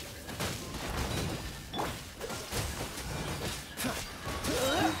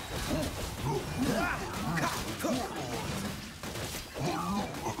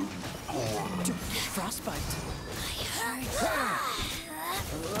 Frostbite.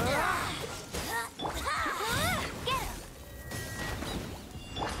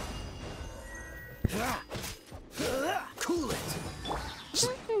 Cool it.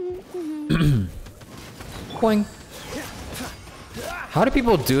 Boing. How do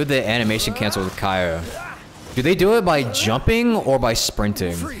people do the animation cancel with Kaya? Do they do it by jumping or by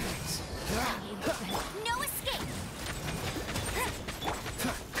sprinting? Freeze. No escape!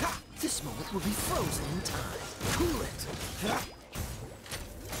 This moment will be frozen in time. Cool it.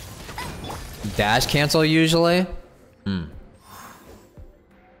 Dash cancel usually?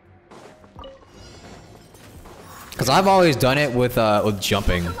 Because I've always done it with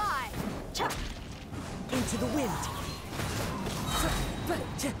jumping. Into the wind.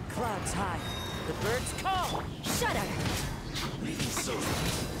 Clouds high. The birds call. Shudder.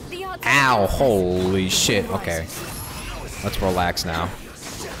 The odds Ow, holy shit. Okay. Let's relax now.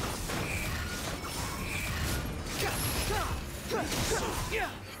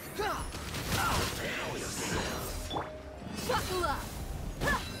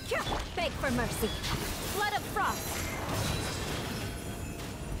 for mercy. Flood of frost.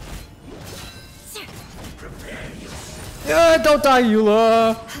 Yeah, don't die,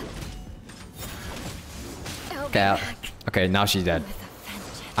 Eula. Okay, okay, now she's dead.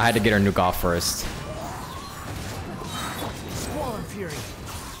 I had to get her nuke off first. Squall Fury.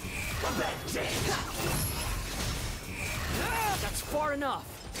 That's far enough.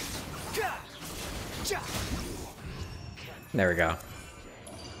 There we go.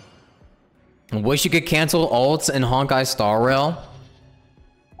 Wish you could cancel ults in Honkai Star Rail.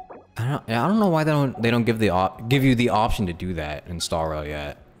 I don't know why they don't give you the option to do that in Star Rail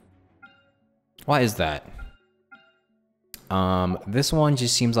yet. Why is that? This one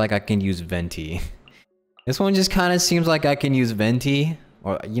just seems like I can use Venti. This one just kind of seems like I can use Venti.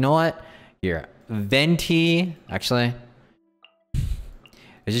 Or you know what? Here, Venti. Actually,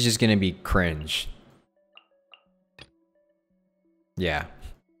 this is just gonna be cringe. Yeah,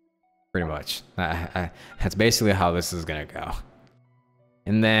 pretty much. That's basically how this is gonna go.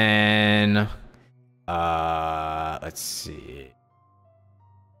 And then, let's see.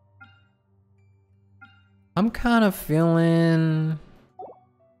 I'm kind of feeling...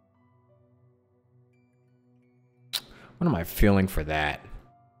 What am I feeling for that?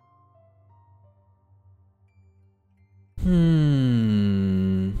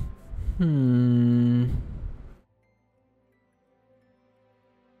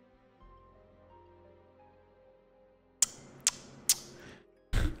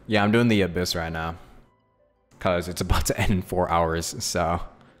 Yeah, I'm doing the Abyss right now. Because it's about to end in 4 hours, so...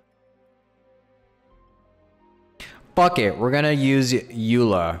 Fuck it, we're gonna use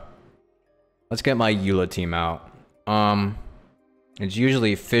Eula. Let's get my Eula team out. It's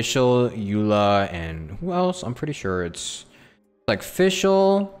usually Fischl, Eula, and who else? I'm pretty sure it's like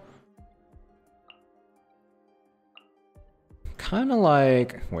Fischl. Kind of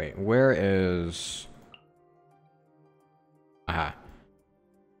like, wait, where is? Aha.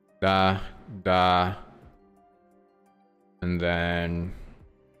 Da. And then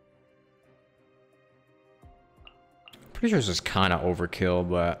pretty sure this is kind of overkill,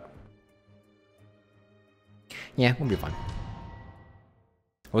 but yeah, we'll be fine.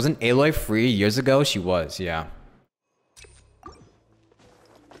 Wasn't Aloy free years ago? She was, yeah.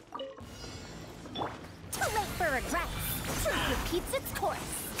 Too late for regrets. Truth repeats its course.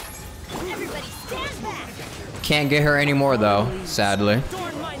 Everybody stand back. Can't get her anymore though, sadly.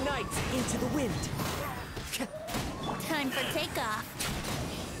 Adorn my knights into the wind. Time for takeoff.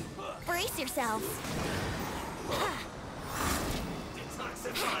 Brace yourselves.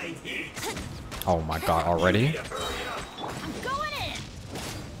 Oh my god, already? I'm going in.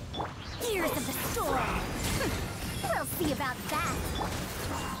 Years of the storm. We'll see about that.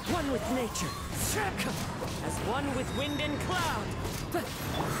 One with nature. As one with wind and cloud.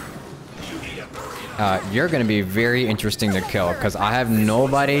 You're gonna be very interesting to kill, because I have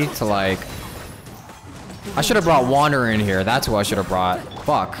nobody to like... I should have brought Wanderer in here. That's who I should have brought.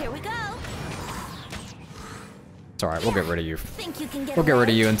 Fuck. Here we go. It's alright, we'll get rid of you. Think you can get We'll get rid of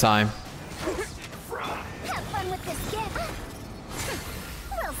away? you in time. Have fun with this gift.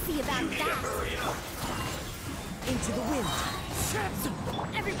 We'll see about that. Into the wind.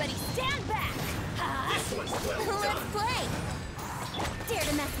 Everybody stand back. Let's play. Dare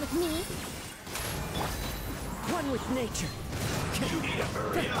to mess with me? One with nature.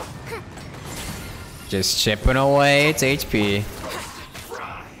 Just chipping away its HP.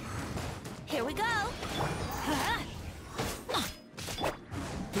 Here we go.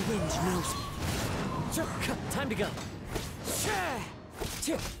 The wind knows me. Time to go.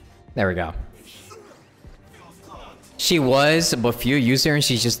 There we go. She was, but few use her and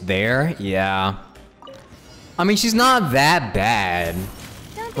she's just there. Yeah. I mean, she's not that bad.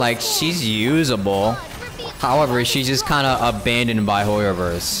 Like, she's usable. However, she's just kind of abandoned by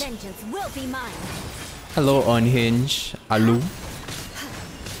Hoyoverse. Vengeance will be mine. Hello, Unhinged. Hello.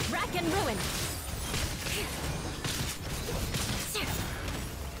 Rack and ruin.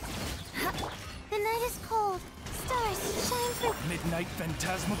 The night is cold. Stars shine through. Midnight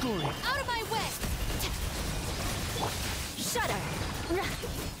Phantasmagoria. Out of my way. Shudder.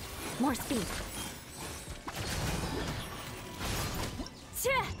 More speed.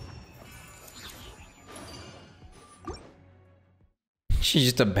 She's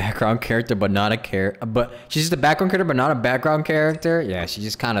just a background character, but not a she's just a background character, but not a background character. Yeah, she's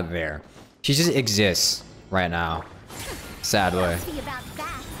just kind of there. She just exists right now. Sadly. See about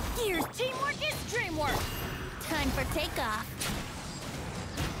that. Here's teamwork is dreamwork. Time for takeoff.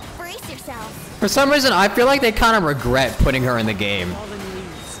 Brace yourselves. For some reason, I feel like they kind of regret putting her in the game. Fallen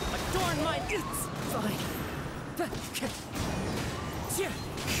leaves. Adorn my fine.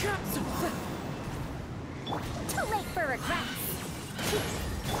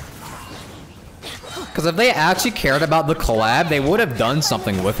 Because if they actually cared about the collab, they would have done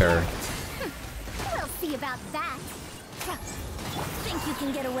something with her. We'll see about that. Think you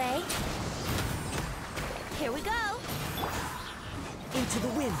can get away? Here we go. Into the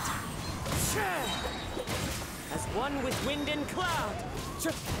wind. As one with wind and cloud. Too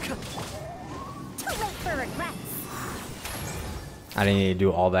late for regrets. I didn't need to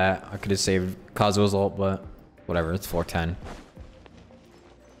do all that. I could have saved Kazuo's ult, but whatever. It's 410.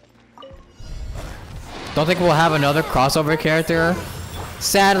 Don't think we'll have another crossover character?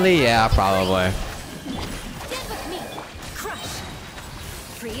 Sadly, yeah, probably. Get with me. Crush.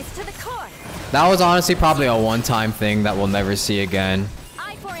 Freeze to the core. That was honestly probably a one-time thing that we'll never see again.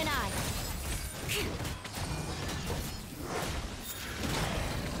 Eye for an eye.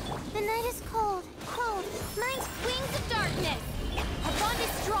 The night is cold, cold. Mine's Wings of darkness. Our bond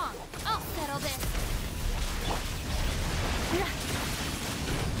is strong. I'll settle this.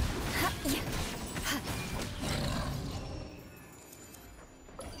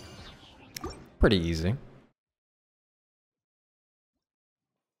 Pretty easy.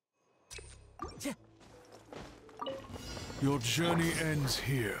 Your journey ends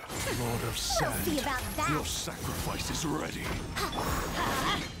here, Lord of Sand. see about that. Your sacrifice is ready.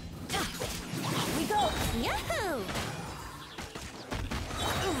 we go. Yahoo!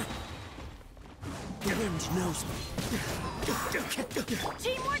 The wind knows me.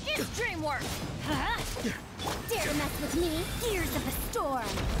 Teamwork is dreamwork. Dare to mess with me? Gears of the storm.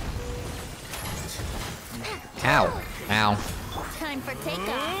 Ow. Ow. Time for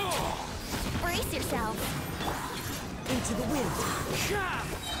takeoff. Brace yourself. Into the wind.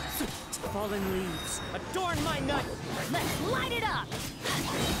 Fallen leaves. Adorn my night. Let's light it up.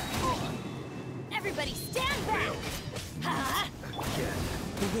 Everybody stand back.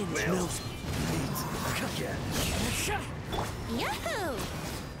 The wind knows me. Yahoo!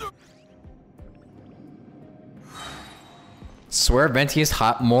 Swear Venti is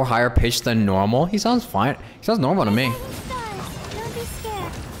more higher pitched than normal. He sounds fine. He sounds normal to me. Stars, don't be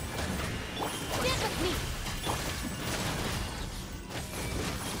scared. Get with me.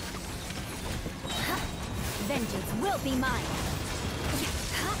 Vengeance will be mine.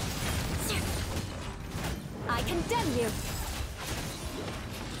 I condemn you.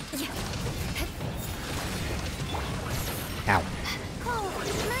 Ow. Cold,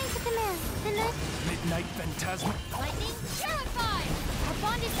 mine's the command. The night. Midnight Phantasm. Lightning purified. Our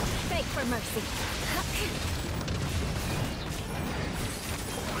bond is beg for mercy.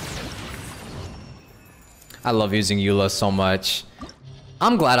 I love using Eula so much.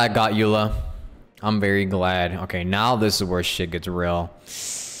 I'm glad I got Eula. I'm very glad. Okay, now this is where shit gets real.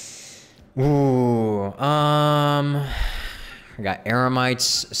 Ooh, I got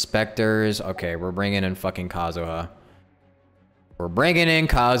Eremites, Spectres. Okay, we're bringing in fucking Kazuha. We're bringing in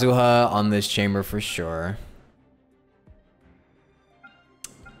Kazuha on this chamber for sure.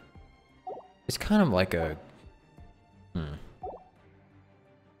 It's kind of like a...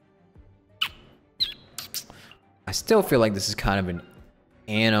 I still feel like this is kind of an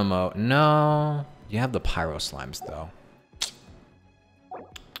Animo. No, you have the Pyro Slimes though.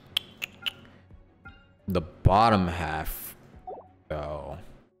 The bottom half, though.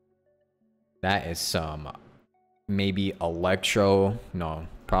 That is some maybe Electro. No,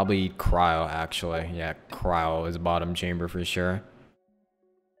 probably Cryo actually. Yeah, Cryo is bottom chamber for sure.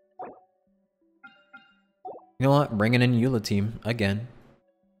 You know what? Bringing in Eula team again.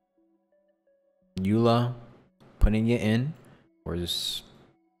 Eula, putting you in. Or just...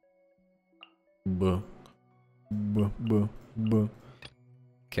 Buh. Buh, buh, buh.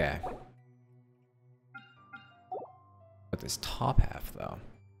 Okay. But this top half, though.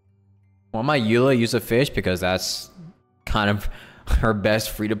 Well, my Eula use a fish because that's kind of her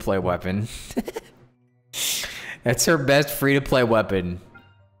best free-to-play weapon. That's her best free-to-play weapon.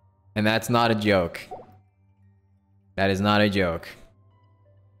 And that's not a joke. That is not a joke.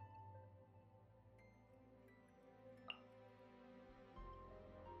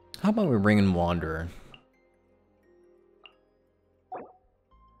 How about we bring in Wanderer?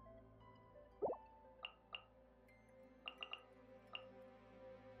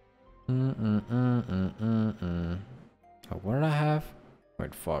 Oh, what did I have?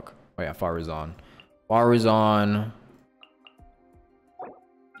 Wait, fuck. Oh yeah, Farazan. Farazan.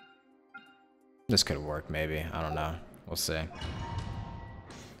 This could work, maybe. I don't know. We'll see.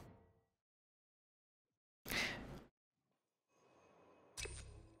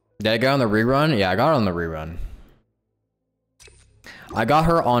 Did I get on the rerun? Yeah, I got her on the rerun. I got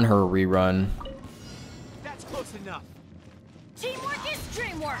her on her rerun. That's close enough. Teamwork is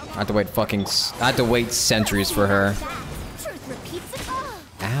dreamwork. I had to wait I had to wait centuries for her. Truth repeats it all.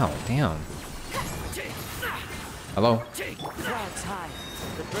 Ow, damn. Hello? Clouds high,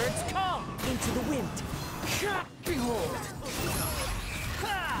 the birds come into the wind. Behold.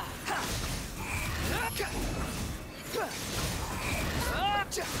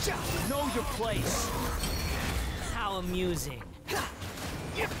 Know your place. How amusing.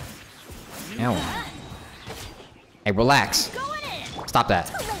 Ow. Hey, relax. Going in. Stop that.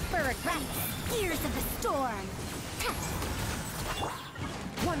 Too late for regrets. Gears of the storm.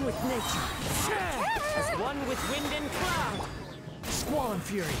 One with nature. As one with wind and cloud. Squall and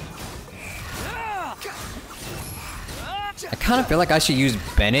fury. I kind of feel like I should use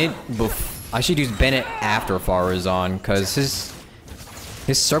Bennett after Farazan, because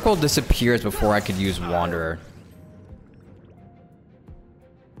his circle disappears before I could use Wanderer.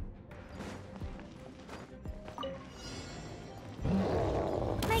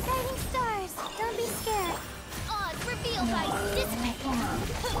 My guiding stars, don't be scared. Odds revealed by dissipate.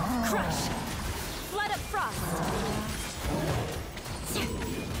 Crush. Flood of frost.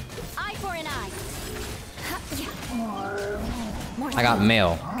 Eye for an eye. I got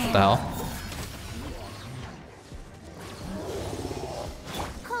mail. What the hell?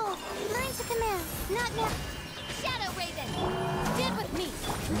 Cole, line to command. Not now. Shadow Raven. Did with me.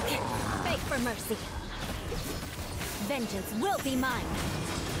 Beg for mercy. Vengeance will be mine.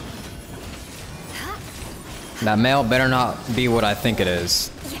 That mail better not be what I think it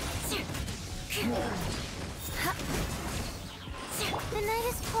is. The night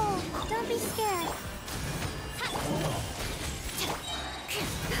is cold. Don't be scared.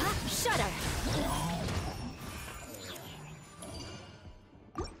 Shudder.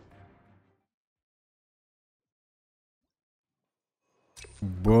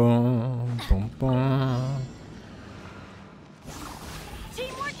 Boom, boom, boom.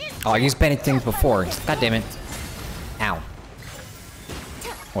 Teamwork is Oh, I used Bennett things before. God damn it. Ow.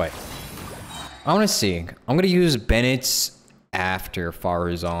 Wait. I want to see. I'm going to use Bennett's after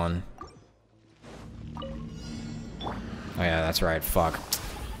Farazan. Oh yeah, that's right. Fuck.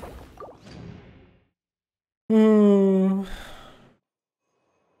 Oh,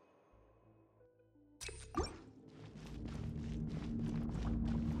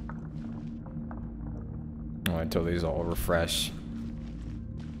 until these all refresh.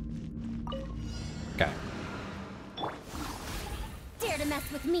 Okay. Dare to mess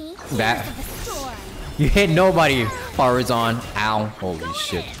with me? That- Gears of the storm. You hit nobody, Farazan. Ow. Holy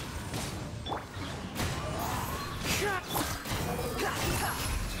shit.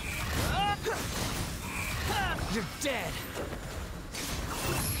 You're dead.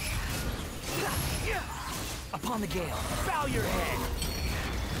 Upon the gale, bow your head.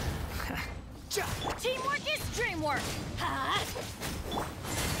 teamwork is dreamwork.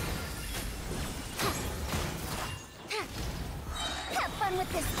 Have fun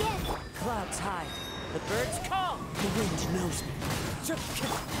with this gift. Clouds high, the birds come. The wind knows me.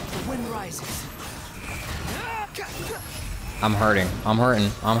 The wind rises. I'm hurting. I'm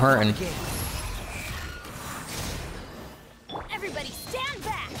hurting. I'm hurting. Everybody stand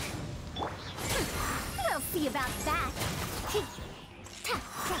back. We'll see about that.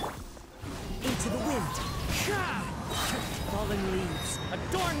 Into the wind. Falling leaves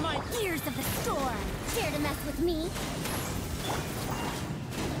adorn my Gears of the storm. Dare to mess with me?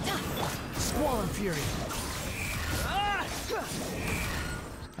 squall and fury.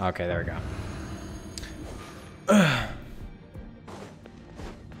 Okay, there we go.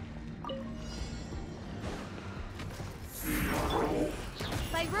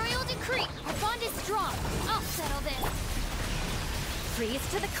 By royal decree, our bond is strong. I'll settle this. Freeze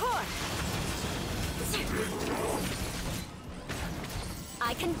to the core.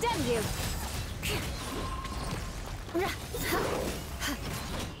 I condemn you.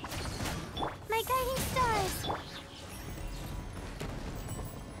 My guiding stars.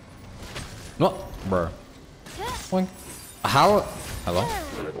 What? Bruh. Boing. How? Hello?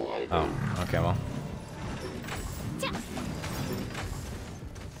 Oh, okay, well.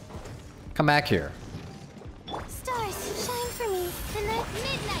 Come back here. Stars, shine for me. The night.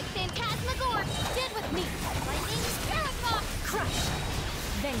 Midnight Phantasmagor. Did with me. Lightning's Paragon. Crush.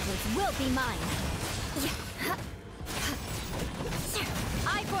 Vengeance will be mine.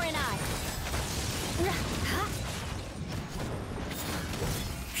 Eye for an eye.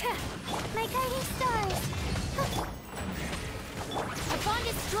 My guiding stars. Our bond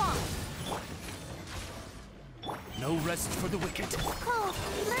is strong. No rest for the wicked. Cole,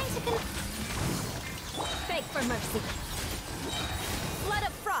 learn to Beg for mercy. Flood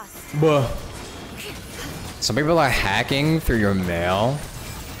of frost. Buh. Some people are hacking through your mail.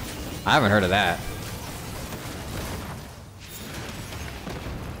 I haven't heard of that.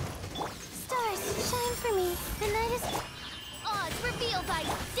 Stars, shine for me. The night is odds revealed by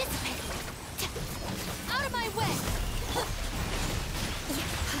dissipate. Out of my way.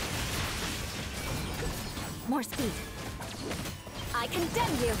 More speed. I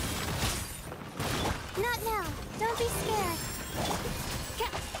condemn you. Not now. Don't be scared.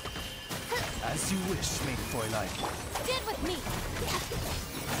 As you wish, maid Fräulein. Stand with me.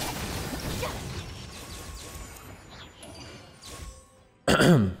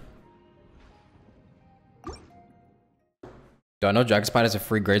 Do I know Dragon Spite is a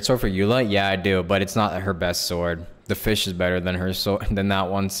free greatsword for Eula? Yeah, I do, but it's not her best sword. The fish is better than her sword than that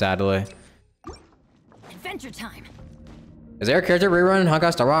one, sadly. Adventure time. Is there a character rerun in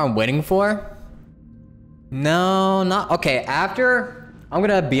Honkai Star Rail I'm waiting for? No, not okay. After I'm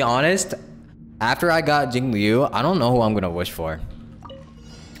gonna be honest, after I got Jing Liu, I don't know who I'm gonna wish for.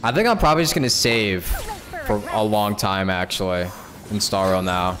 I think I'm probably just gonna save for a long time actually in Star Rail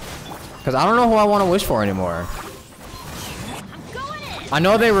now, because I don't know who I want to wish for anymore. I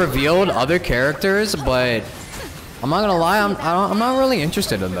know they revealed other characters, but I'm not gonna lie, I'm not really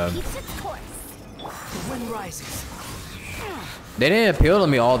interested in them. They didn't appeal to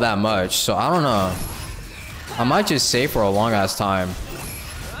me all that much, so I don't know. I might just save for a long ass time.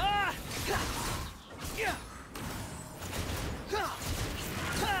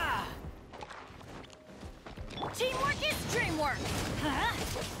 Teamwork is dreamwork.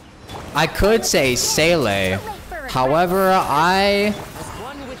 I could say Seele, however, I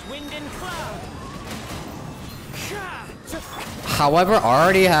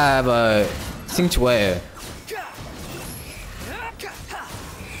already have a Xing Chui.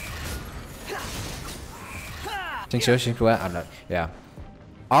 Xing Chui, I don't know. Yeah,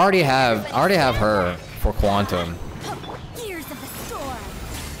 I already have her for Quantum.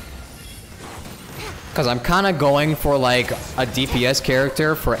 Cause I'm kind of going for like a DPS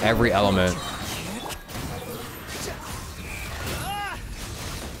character for every element.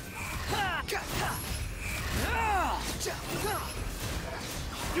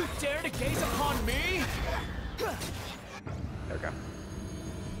 You dare to gaze upon me? There we go.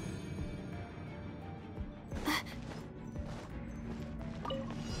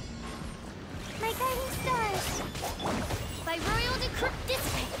 My guiding stars. By royal decree,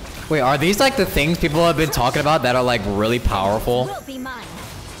 dissipate. Wait, are these like the things people have been talking about that are like really powerful? Will be mine.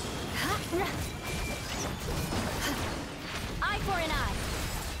 Eye for an eye.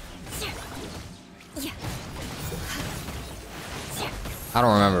 I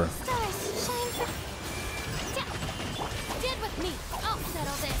don't remember. Stars shine for... Stand with me. I'll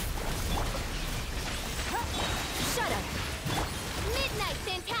settle this. Shudder. Midnight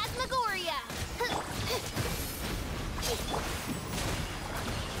Phantasmagoria.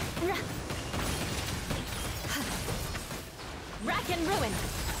 Rack and ruin.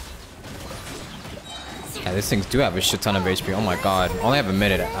 Yeah, these things do have a shit ton of HP. Oh my god. Only have a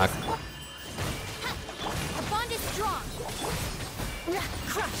minute. A bond is strong.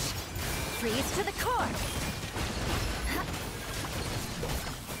 Crush. Freeze to the core.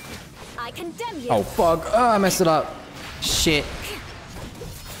 I condemn you. Oh fuck. Oh, I messed it up. Shit.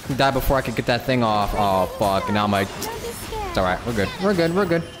 Die before I could get that thing off. Oh fuck. Now I'm like... It's alright. We're good. We're good. We're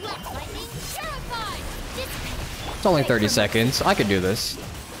good. It's only 30 seconds. I could do this.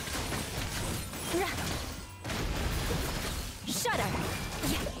 Shudder.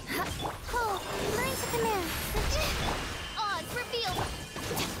 Oh, mine's the command. Odds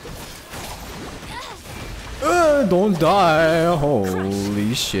revealed. Don't die.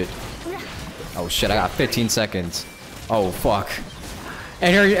 Holy shit. Oh shit, I got 15 seconds. Oh fuck.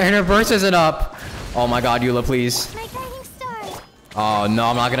 And her burst isn't up. Oh my god, Eula, please. My guiding stars. Oh no,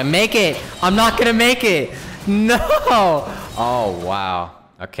 I'm not gonna make it. I'm not gonna make it. No. Oh wow.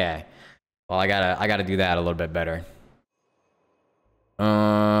 Okay. Well, I gotta do that a little bit better.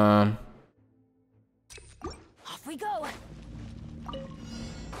 Off we go.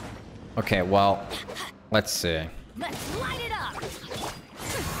 Okay, well, let's see. Let's light it up.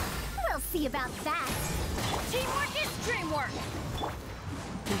 We'll see about that. Teamwork is dreamwork.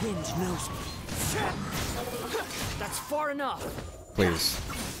 The wind knows me. That's far enough. Please.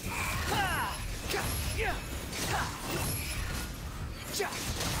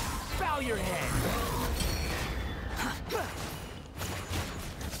 Bow your head.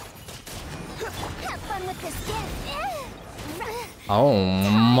 Have fun with this gift. Oh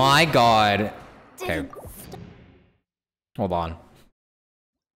my god. Okay. Hold on.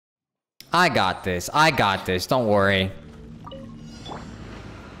 I got this. I got this. Don't worry.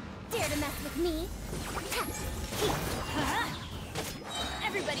 Dare to mess with me?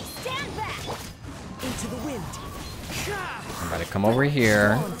 Everybody stand back. Into the wind. I'm about to come over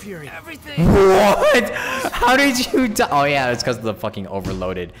here. Everything. What? How did you die? Oh yeah, it's because of the fucking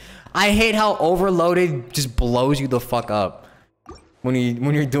overloaded. I hate how overloaded just blows you the fuck up when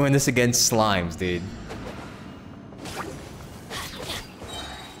you're doing this against slimes, dude.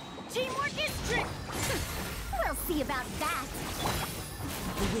 Teamwork is trick. We'll see about that.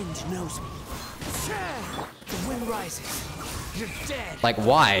 The wind knows me. The wind rises. You're dead. Like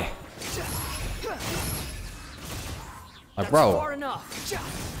why? Like bro. Far enough.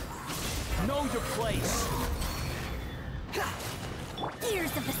 Know your place.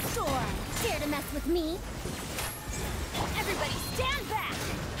 Ears of the storm. Dare to mess with me? Everybody stand back.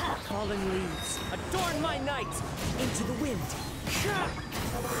 Fallen leaves. Adorn my night. Into the wind.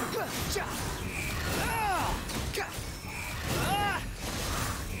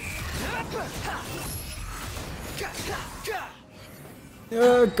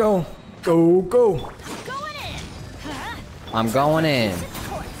 Go. Go, go. Going in. I'm going in. Of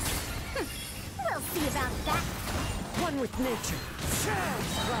course. We'll see about that. One with nature.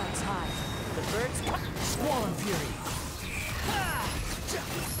 Clouds high. The birds squall in fury.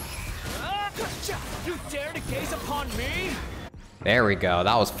 You dare to gaze upon me? There we go.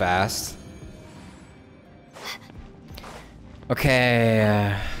 That was fast.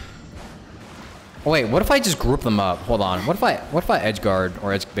 Okay. Oh, wait, what if I just group them up? Hold on. What if I edge guard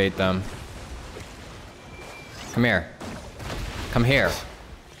or edge bait them? Come here. Come here.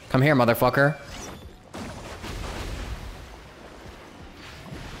 Come here, motherfucker.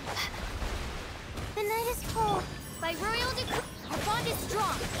 The night is cold. By royal decree, our bond is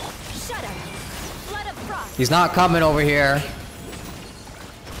strong. Shudder. Blood of frost. He's not coming over here.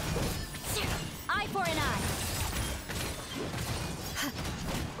 Eye for an eye.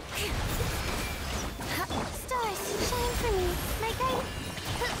 Stars, shine for me. My guide.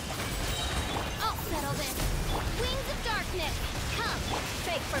 I'll settle this. Wings of darkness. Come.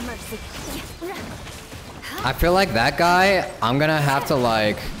 Beg for mercy. I feel like that guy, I'm gonna have to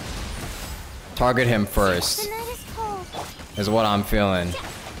like target him first. The night is cold. Is what I'm feeling. Odds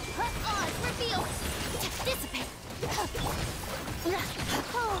revealed. Dissipate.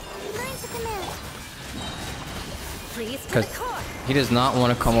 Cold. Learn to command. Freeze to Because the core. he does not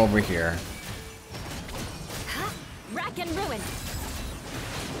want to come over here. Rack and ruin.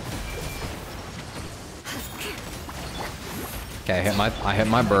 Okay, I hit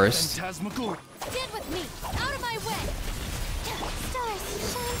my burst. Stand with me. Out of my way. Stars,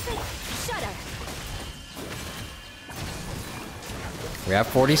 shine for me. Shudder. We have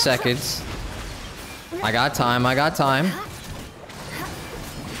 40 seconds. I got time. I got time. Not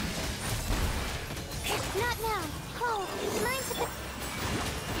now. Cold. Learn to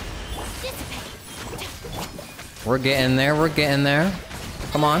Dissipate. We're getting there. We're getting there.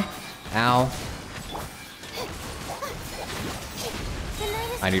 Come on. Ow.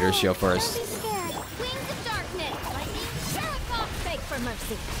 I need her shield first. Don't be scared. Wings of darkness. Lightning. Sherifah. Beg for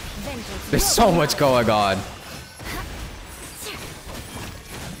mercy. Vengeance. There's will so be much mine. going on.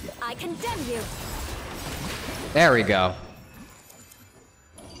 I condemn you. There we go.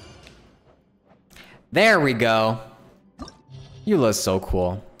 There we go. You look so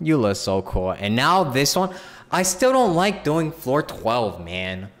cool. You look so cool. And now this one, I still don't like doing floor 12,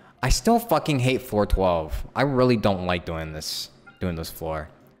 man. I still fucking hate floor 12. I really don't like doing this floor.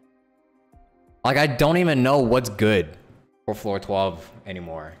 Like I don't even know what's good for floor 12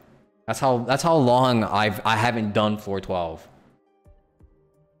 anymore. That's how long I haven't done floor 12.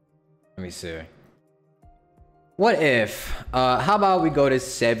 Let me see. What if how about we go to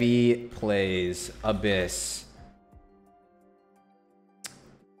Sevi Plays Abyss?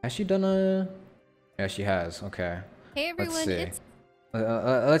 Has she done a... Yeah, she has. Okay. Hey everyone, Let's see. it's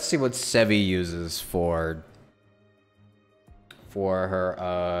Let's see what Sevi uses for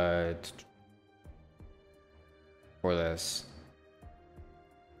her for this.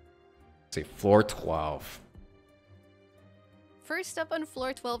 Let's see, floor 12. first up on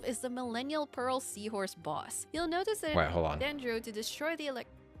floor 12 is the Millennial Pearl Seahorse boss. You'll notice that Wait, hold on. Dendro to destroy the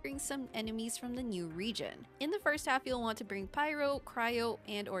bring some enemies from the new region. In the first half, you'll want to bring Pyro, Cryo,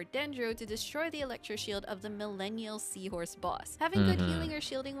 and or Dendro to destroy the Electro Shield of the Millennial Seahorse boss. Having good healing or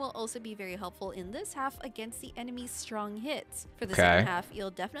shielding will also be very helpful in this half against the enemy's strong hits. For the second half,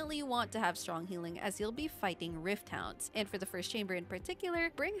 you'll definitely want to have strong healing as you'll be fighting Rift Hounds. And for the first chamber in particular,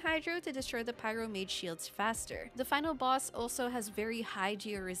 bring Hydro to destroy the Pyro Mage shields faster. The final boss also has very high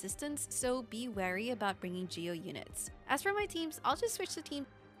Geo resistance, so be wary about bringing Geo units. As for my teams, I'll just switch the team.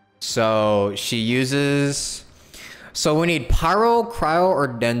 So she uses... So we need Pyro, Cryo, or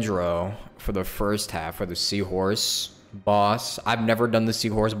Dendro for the first half for the Seahorse boss. I've never done the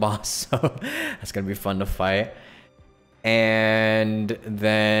Seahorse boss, so that's gonna be fun to fight. And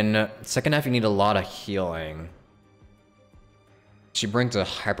then second half, you need a lot of healing. She brings a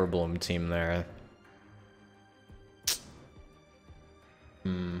Hyper Bloom team there.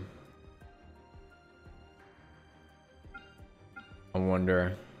 I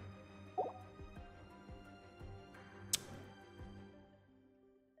wonder.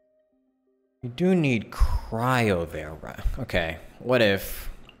 You do need Cryo there, right? Okay, what if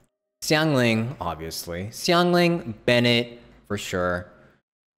Xiangling, obviously. Xiangling, Bennett, for sure.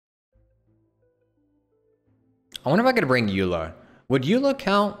 I wonder if I could bring Eula. Would Eula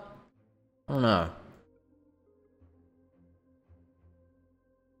count? I don't know.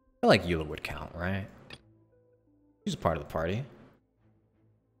 I feel like Eula would count, right? She's a part of the party.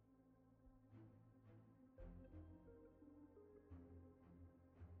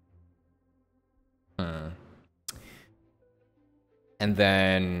 And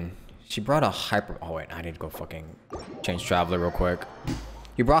then she brought a Hyper... Oh wait, I need to go fucking change Traveler real quick.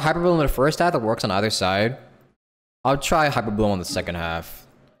 You brought Hyper Bloom in the first half that works on either side. I'll try Hyper Bloom on the second half.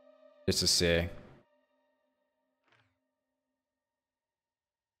 Just to see.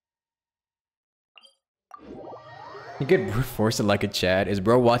 You get brute force it like a Chad. Is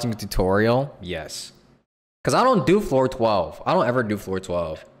bro watching a tutorial? Yes. Because I don't do floor 12. I don't ever do floor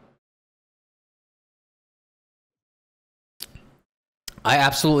 12. I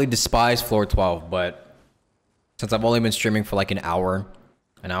absolutely despise floor 12, but since I've only been streaming for like an hour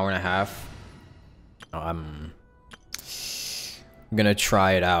and a half, I'm gonna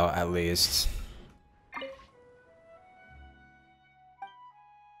try it out at least.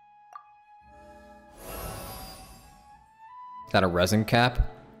 Is that a resin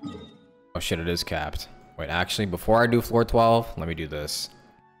cap? Oh shit, it is capped. Wait, actually, before I do floor 12, let me do this.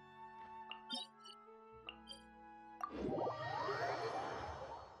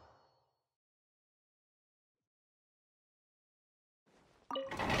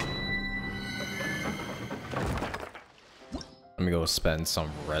 Let me go spend some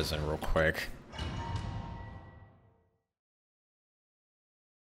resin real quick.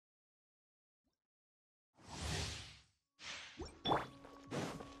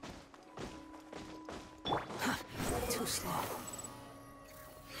 Too slow.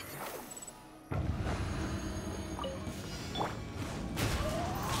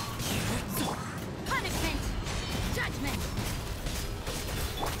 Punishment! Judgment!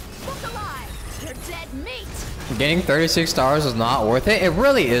 Look alive! You're dead meat! Getting 36 stars is not worth it. It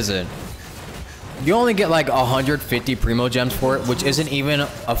really isn't. You only get like 150 Primo Gems for it, which isn't even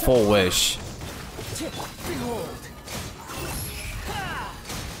a full wish.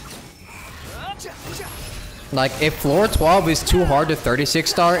 Like, if floor 12 is too hard to 36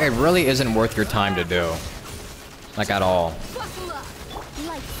 star, it really isn't worth your time to do. Like, at all.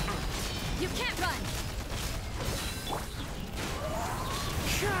 You can't run!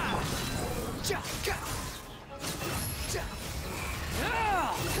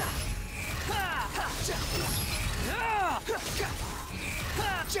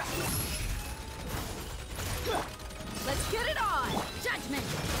 Let's get it on! Judgment!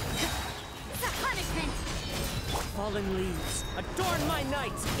 The punishment! Fallen leaves, adorn my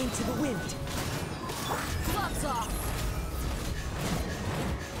night into the wind. Gloves off!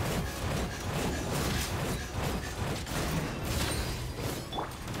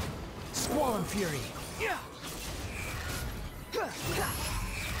 Squall Fury.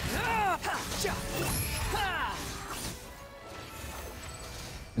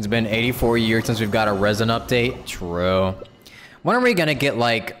 It's been 84 years since we've got a resin update. True. When are we gonna get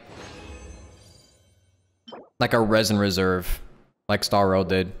like a resin reserve, like Star Rail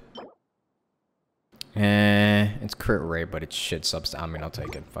did? It's crit rate, but it's shit subs. I mean, I'll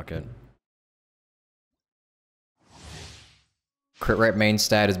take it. Fuck it. Crit rate main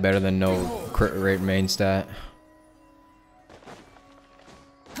stat is better than no crit rate main stat.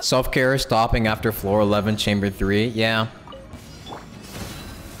 Self-care stopping after floor 11, chamber 3. Yeah.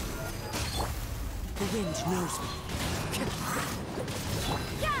 The wind knows me.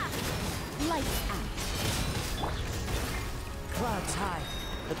 Yeah! Lights out. Clouds high.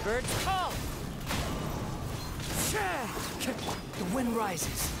 The birds call. The wind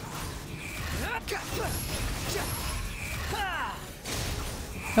rises.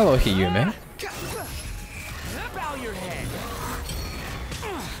 Hello, Hiyume. Bow your head.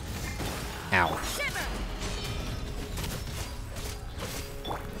 Ow. Shiver!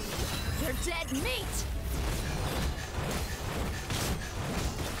 You're dead meat!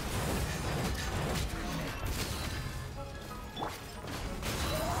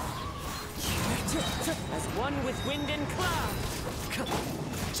 As one with wind and cloud.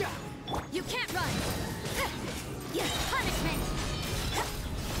 You can't run! Yeah, punishment.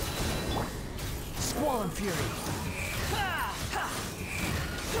 Squall and Fury.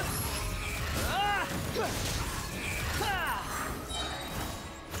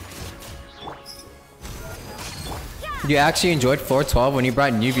 You actually enjoyed floor 12 when you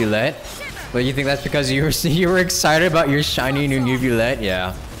brought New Violet? But you think that's because you were excited about your shiny new Violet?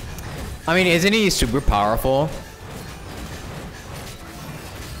 Yeah. I mean, isn't he super powerful?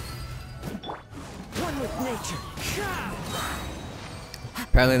 One with nature.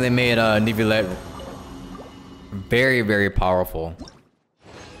 Apparently they made New Violet very, very powerful.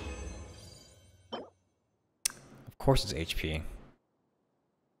 Of course it's HP.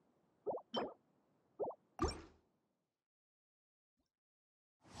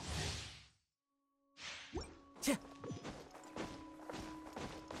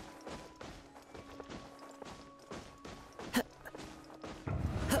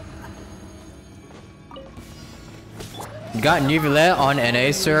 You got New Violet on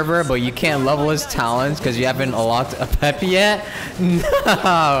NA server, but you can't level his talents because you haven't unlocked a Pep yet?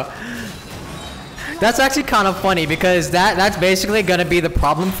 No! That's actually kind of funny because that's basically gonna be the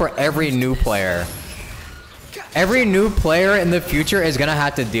problem for every new player. Every new player in the future is gonna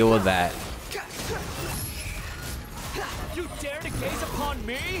have to deal with that. You dare to gaze upon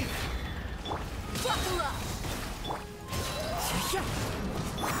me? Buckle up.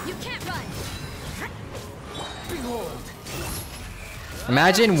 You can't run. Behold.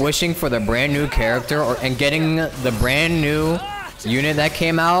 Imagine wishing for the brand new character and getting the brand new unit that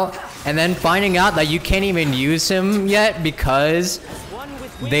came out and then finding out that you can't even use him yet because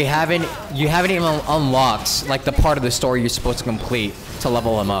you haven't even unlocked like the part of the story you're supposed to complete to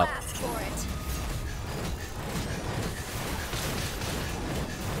level him up.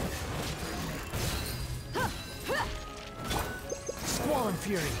 Squall and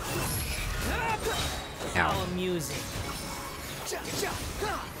Fury. How amusing.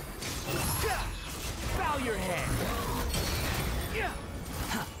 Bow your head.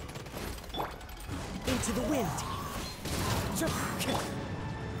 Into the wind.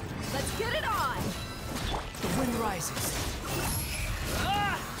 Let's get it on. The wind rises.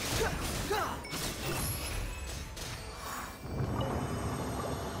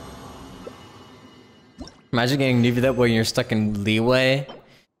 Imagine getting New Violet when you're stuck in leeway.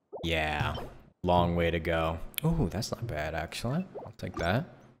 Yeah, long way to go. Ooh, that's not bad actually. I'll take that.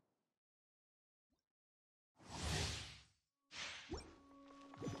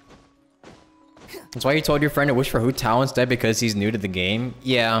 That's why you told your friend to wish for Hu Tao instead because he's new to the game?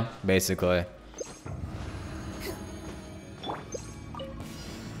 Yeah, basically.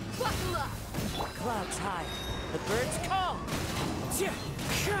 Clouds high. The birds call.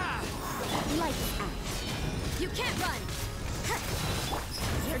 Lights out. You can't run.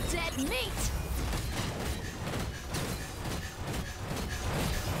 You're dead meat.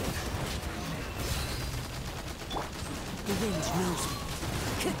 The wind knows me.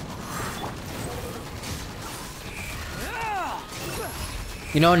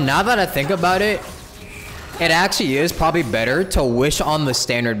 You know, now that I think about it, it actually is probably better to wish on the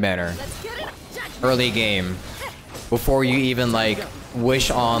standard banner early game before you even like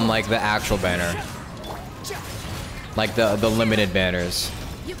wish on like the actual banner, like the limited banners.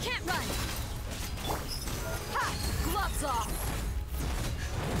 You can't run. Ha! Gloves off.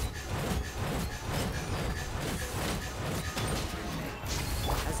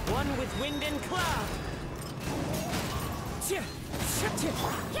 As one with wind and cloud. Yeah.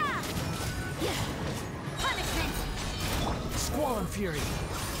 Yeah. Punishment. Squall and Fury.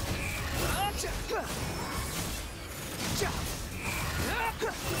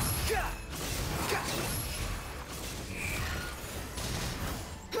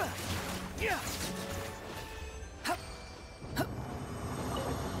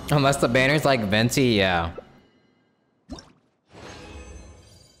 Unless the banner's like Venti, yeah.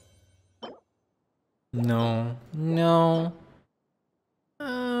 No. No.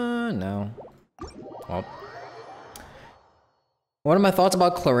 No. Well. What are my thoughts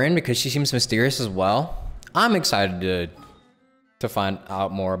about Clarin? Because she seems mysterious as well. I'm excited to find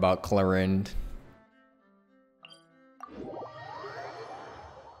out more about Clarin.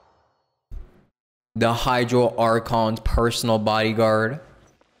 The Hydro Archon's personal bodyguard.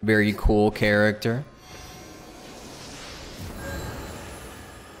 Very cool character.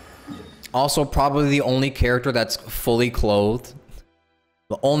 Also, probably the only character that's fully clothed.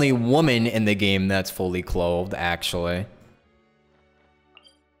 The only woman in the game that's fully clothed, actually.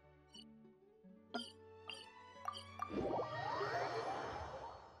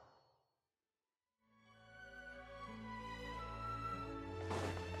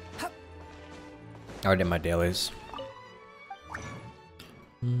 I already did my dailies.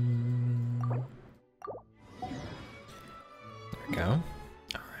 There we go.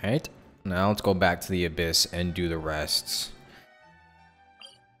 Alright. Now let's go back to the Abyss and do the rests.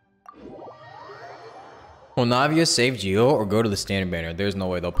 Will Navia save Geo or go to the standard banner? There's no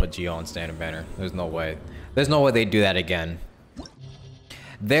way they'll put Geo on standard banner. There's no way. There's no way they'd do that again.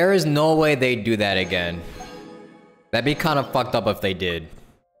 There is no way they'd do that again. That'd be kind of fucked up if they did.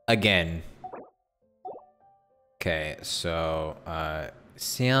 Again. Okay, so,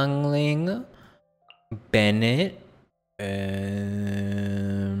 Xiangling, Bennett,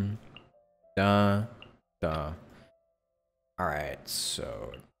 Alright,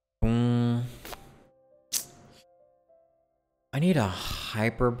 so, I need a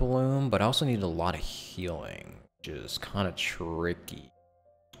Hyper Bloom, but I also need a lot of healing, which is kind of tricky.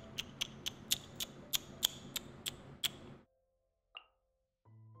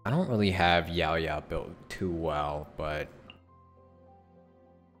 I don't really have Yao Yao built too well, but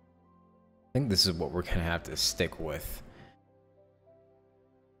I think this is what we're gonna have to stick with.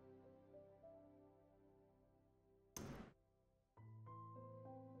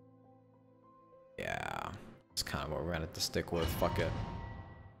 Yeah, it's kind of what we're gonna have to stick with. Fuck it.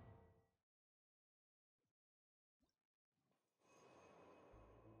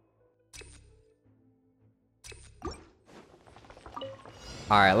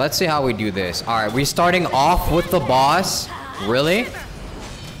 Alright, let's see how we do this. Alright, we starting off with the boss? Really?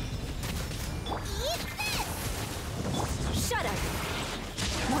 Shut up.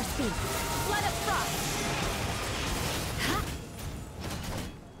 More speed. Flood of frost.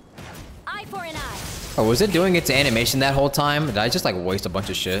 Eye for an eye. Oh, was it doing its animation that whole time? Did I just like waste a bunch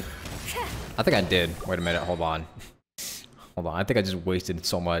of shit? I think I did. Wait a minute, hold on. Hold on, I think I just wasted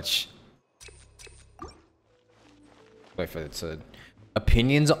so much. Wait for it to...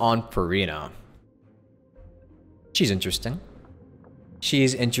 Opinions on Farina. She's interesting.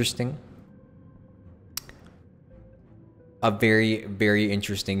 She's interesting. A very, very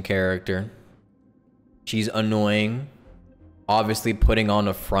interesting character. She's annoying. Obviously putting on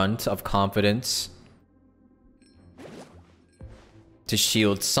a front of confidence to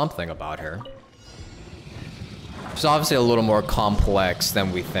shield something about her. She's obviously a little more complex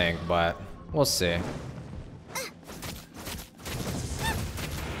than we think, but we'll see.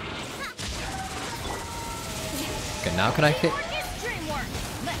 Okay, now can I hit?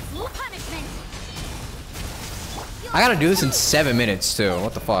 I gotta do this in 7 minutes too.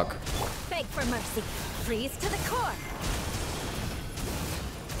 What the fuck? Beg for mercy. Freeze to the core.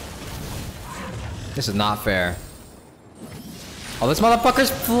 This is not fair. Oh, this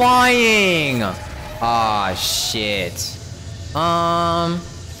motherfucker's flying! Ah, shit. How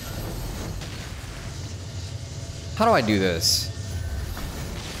do I do this?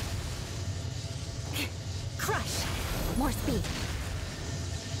 Crush. More speed.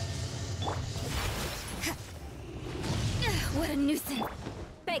 What a nuisance.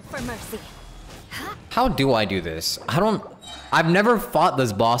 Beg for mercy. How do I do this? I've never fought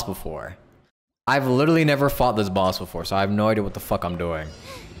this boss before. I've literally never fought this boss before, so I have no idea what the fuck I'm doing.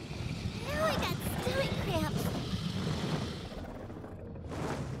 Now I got stomach cramps.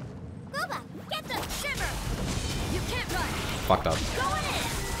 Boba, get the shiver. You can't run. Fucked up. Going in.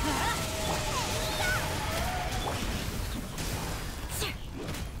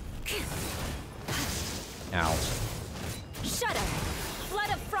 Ow. Shudder.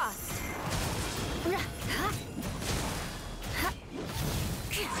 Flood of frost.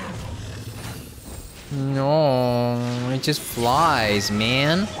 No, it just flies,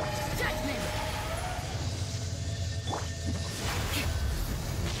 man.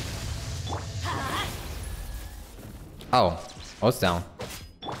 Oh, it's down.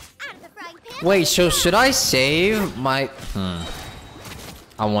 Wait, so should I save my...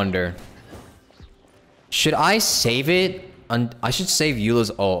 I wonder. Should I save it? I should save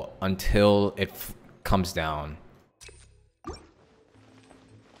Eula's ult until it comes down.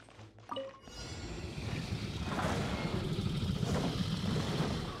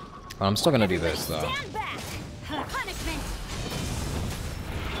 But I'm still gonna do this though. Stand back. Punishment.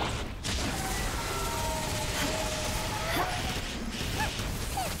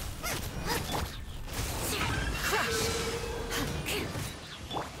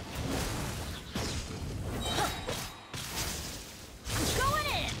 Going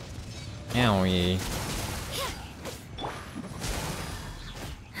in. Owie.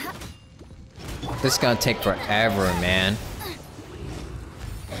 This is gonna take forever, man.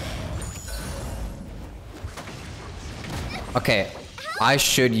 Okay, I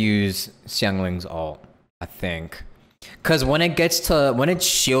should use Xiangling's ult, I think. Cause when its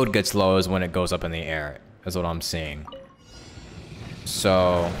shield gets low is when it goes up in the air. Is what I'm seeing.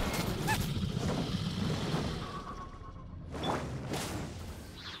 So.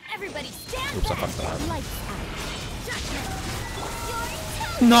 Everybody stand Oops, I back. fucked that up. Lights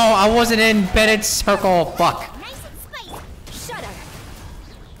out. No, I wasn't in Bennett's circle. Fuck. Nice and spicy. Shudder.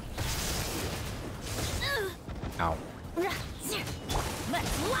 Ow.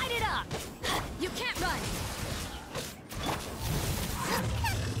 Let's light it up. You can't run.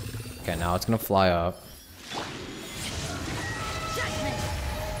 Okay, now it's gonna fly up. Judgment.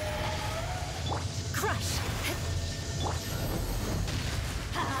 Crush.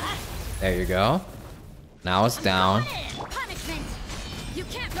 There you go. Now it's down. Punishment. You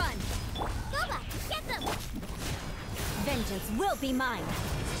can't run. Boba, get them! Vengeance will be mine.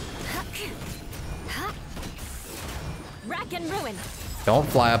 Rack and ruin. Don't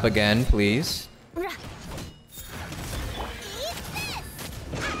fly up again, please.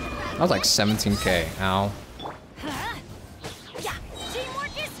 That was like 17k. Ow. Yeah.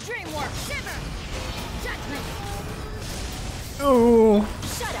 Teamwork is dreamwork. Shiver. Judgment. Ooh.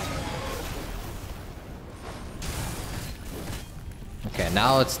 Shudder. Okay,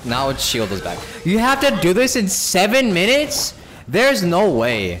 now its shield is back. You have to do this in 7 minutes? There's no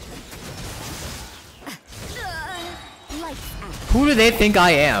way. Lights out. Who do they think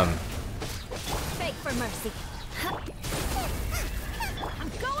I am? Beg for mercy. I'm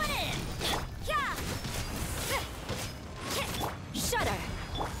going in. Yeah. Shudder.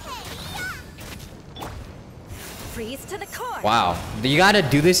 Freeze to the core. Wow. You gotta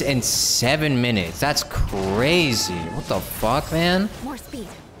do this in 7 minutes. That's crazy. What the fuck, man? More speed.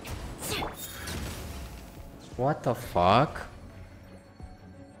 What the fuck?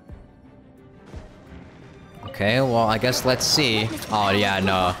 Okay, well, I guess let's see. Oh, yeah,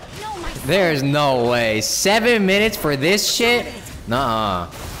 no. There's no way. 7 minutes for this shit? Nuh-uh.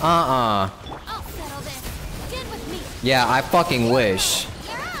 I'll settle this. Get with me. Yeah, I fucking wish.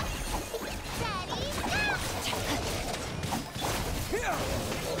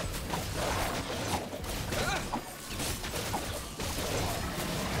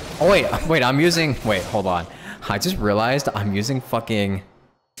 Oh, wait, I'm using... Wait, hold on. I just realized I'm using fucking...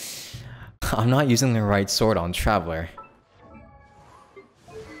 I'm not using the right sword on Traveler.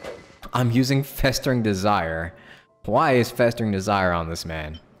 I'm using Festering Desire. Why is Festering Desire on this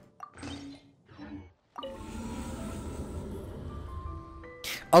man?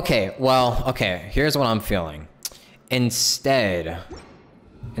 Okay, well, okay, here's what I'm feeling. Instead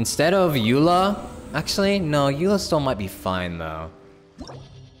of Eula... Actually, no, Eula still might be fine, though.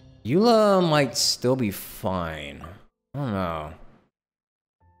 Eula might still be fine. I don't know.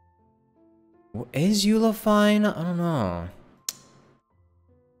 Is Eula fine? I don't know.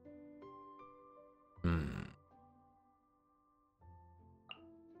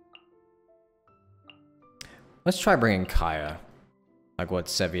 Let's try bringing Kaya. Like what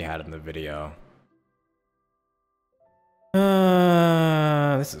Sevi had in the video.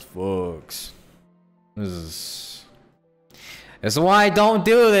 This is fucks. This is why I don't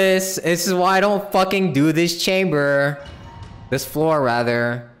do this. This is why I don't fucking do this chamber. This floor,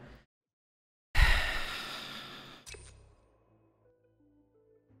 rather.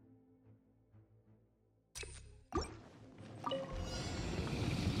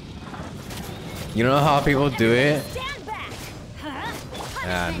 You know how people do it?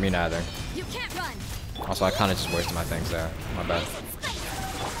 Yeah, me neither. You can't run. Also, I kind of just wasted my things there. My bad.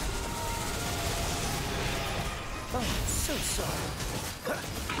 Oh, so sorry.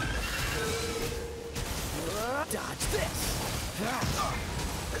 Dodge this.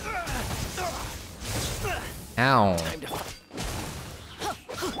 Ow. Out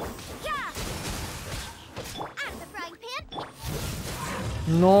of the frying pan.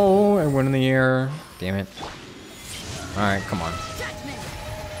 No, I went in the air. Damn it. Alright, come on. Judgment.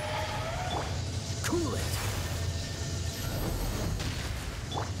 Cool it.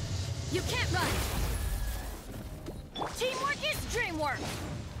 You can't run. Teamwork is dreamwork.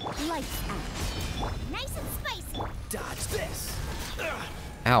 Lights out. Nice and spicy. Dodge this.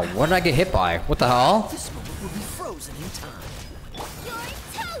 Ow, what did I get hit by? What the hell? This moment will be frozen in time. You're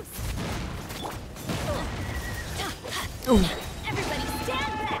toast. Everybody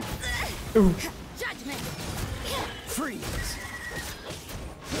stand back. Judgment. Freeze.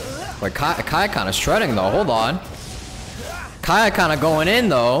 Wait, Kai kind of shredding though. Hold on. Kai kind of going in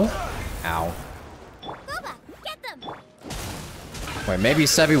though. Ow. Boba, get them. Wait, maybe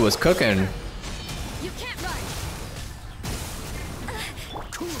Sevi was cooking. You can't run.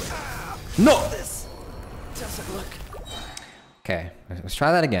 No. This doesn't look. Okay, let's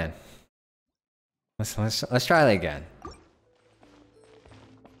try that again. Let's try that again.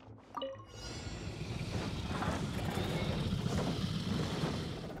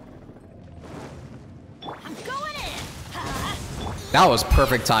 That was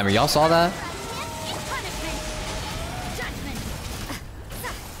perfect timing. Y'all saw that?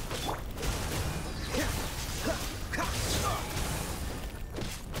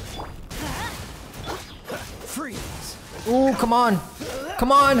 Freeze. Ooh, come on.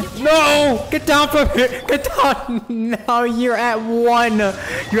 Come on. No! Get down from here. Get down. Now you're at 1.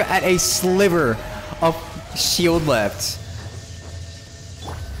 You're at a sliver of shield left.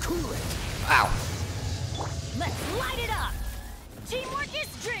 Ow. Let's light it up. Teamwork is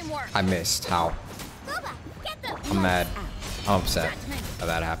dreamwork. I missed. How? I'm mad. I'm upset that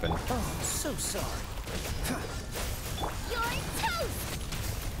that happened. Oh, so sorry. You're toast!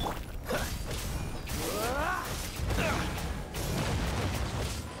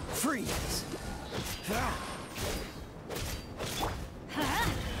 Freeze.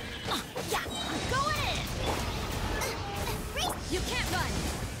 Yeah, go in. You can't run.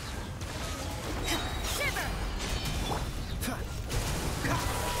 Shiver.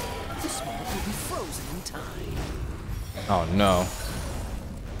 This one will be frozen in time. Oh no.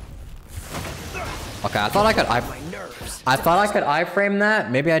 Okay, I thought I could iframe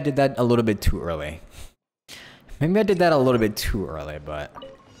that. Maybe I did that a little bit too early. Maybe I did that a little bit too early, but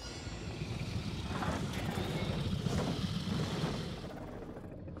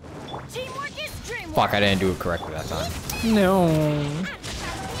Teamwork is dreamwork. fuck, I didn't do it correctly that time. No.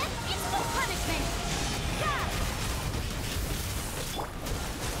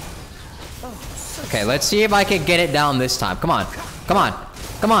 Okay, let's see if I can get it down this time. Come on. Come on.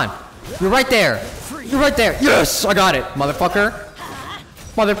 Come on. You're right there. You're right there. Yes, I got it, motherfucker.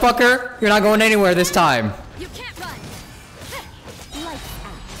 Motherfucker, you're not going anywhere this time. You can't run. Lights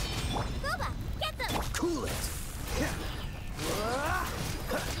out. Booba, get them! Cool it.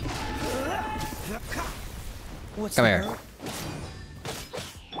 What's Come the here. hurt?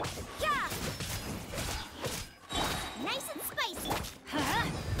 Yeah! Nice and spicy!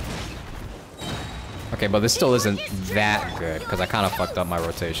 Okay, but this still isn't that good because I kind of fucked up my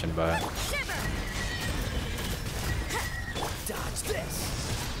rotation, but Dodge this.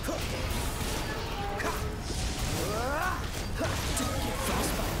 Don't get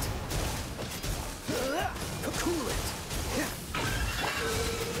frostbite. Cool it.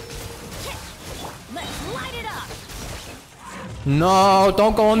 Let's light it up. no,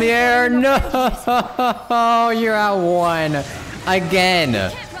 don't go in the air. No, you're at 1 again.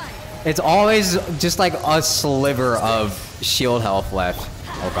 Can't run. It's always just like a sliver of shield health left.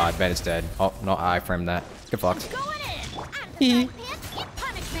 Oh god, Ben is dead. Oh no, I framed that. Get fucked. Going in. Tee.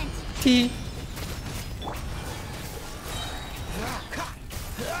 Punishment. Tee.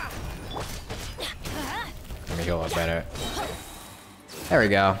 Let me heal up better. There we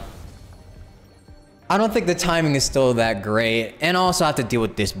go. I don't think the timing is still that great, and I also have to deal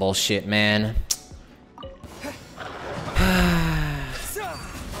with this bullshit, man.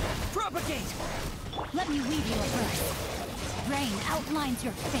 Propagate. Let me weave you a verse. Rain outlines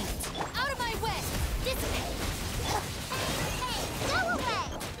your fate. Out of my way. Dissipate. Hey, go away!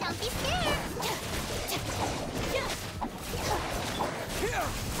 Don't be scared!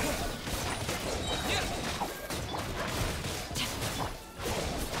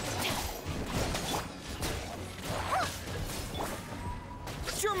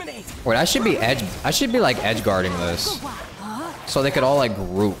 Germinate. Wait, I should be like edge guarding this, so they could all like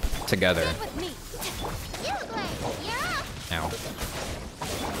group together. With me. You, Blade, you're up! Ow.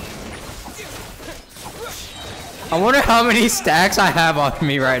 I wonder how many stacks I have on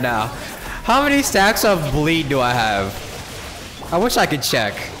me right now. How many stacks of bleed do I have? I wish I could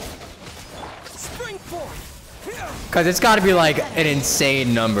check. Spring forth. Cause it's gotta be like an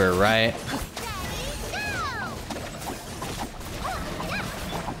insane number, right?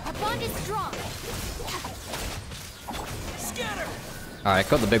 Our bond is strong. Scatter. Alright,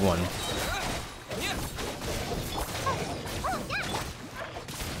 got the big one.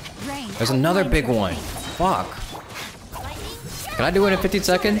 Rain. There's another outlines big your one. fate. Fuck. Can I do it in 15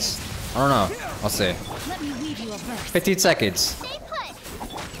 seconds? I don't know. I'll see. Let me weave you a verse. 15 seconds. Stay put!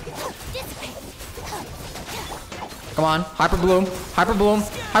 Dissipate. Come on. Hyper bloom. Hyper bloom.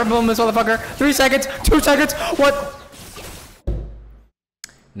 Hyper bloom this motherfucker. 3 seconds. 2 seconds. What?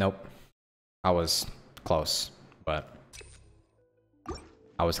 Nope. I was close, but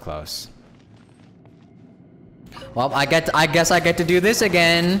I was close. Well, I guess I get to do this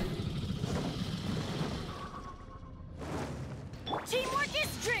again. Teamwork is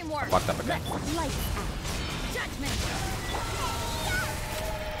dreamwork. Fucked up again. Lights out. Judgment.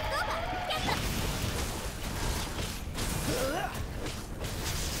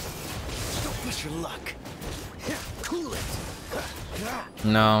 Don't push your luck. Cool it.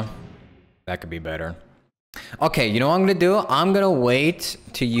 No. That could be better. Okay, you know what I'm gonna do? I'm gonna wait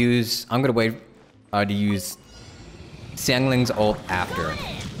to use Xiangling's ult after.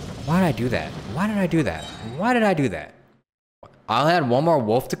 Why did I do that? Why did I do that? Why did I do that? I had one more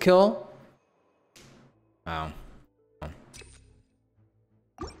wolf to kill. Wow.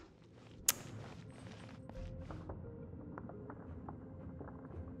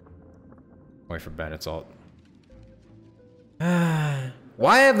 Wait for Bennett's ult.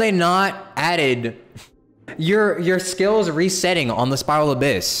 Why have they not added your skills resetting on the Spiral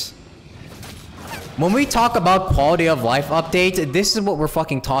Abyss? When we talk about quality of life updates, this is what we're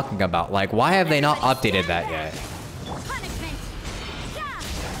fucking talking about. Like, why have they not updated that yet?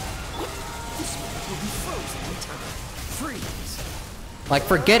 Like,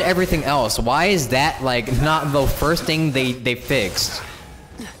 forget everything else. Why is that, like, not the first thing they fixed?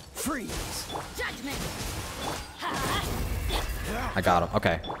 I got him.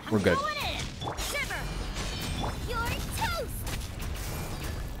 Okay, we're good.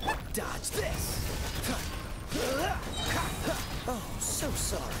 Dodge this. Oh, so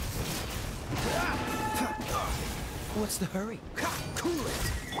sorry. What's the hurry? Cool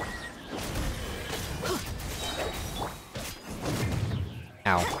it.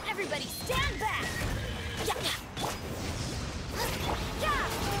 Ow. Everybody stand back.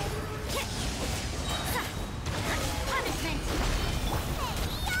 Punishment.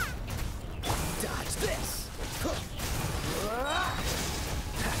 Dodge this.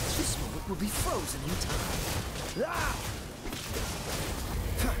 This moment will be frozen in time.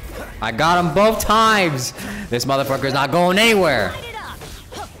 I got him both times. This motherfucker's not going anywhere. Light it up.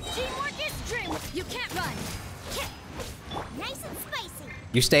 Teamwork is dream. You can't run. Nice and spicy.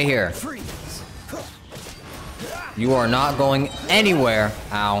 You stay here. Freeze. You are not going anywhere.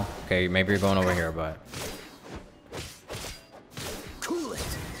 Ow. Okay, maybe you're going over here, but... Cool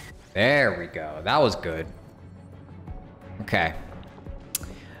it. There we go. That was good. Okay.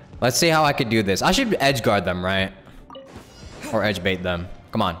 Let's see how I could do this. I should edge guard them, right? Or edge bait them.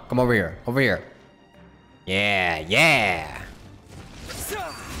 Come on. Come over here. Over here. Yeah. Yeah.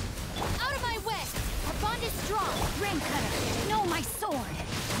 Out of my way. Our bond is strong. Rain cutter. Know my sword.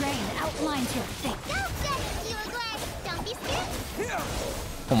 Rain outlines your fate. Don't get it, you glass. Don't be scared.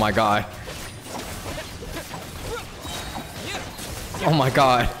 Oh my god. Oh my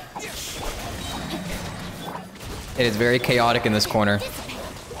god. It is very chaotic in this corner.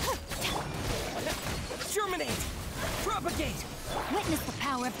 Germinate. Propagate. Witness the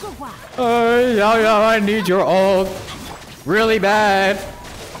power of Gugwa. Yeah, I need your ult. Really bad.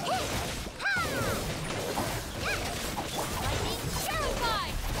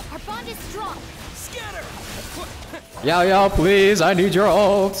 Our bond is strong. Scatter. Yeah, please. I need your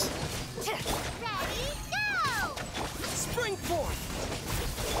ult. Ready, go! Spring forth.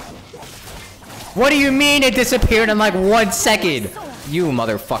 What do you mean it disappeared in like 1 second? You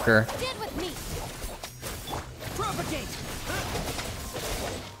motherfucker. Stand with me. Propagate.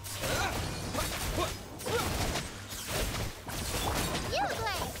 You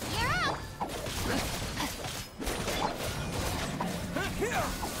glass, you're up.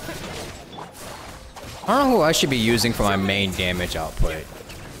 I don't know who I should be using for my main damage output.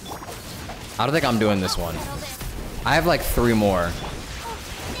 I don't think I'm doing this one. I have like 3 more.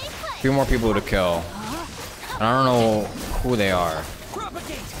 3 more people to kill. And I don't know who they are.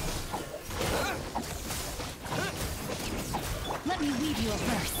 Propagate. Let me leave you a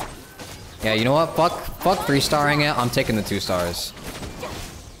verse. Yeah, you know what? Fuck 3-starring it. I'm taking the 2 stars.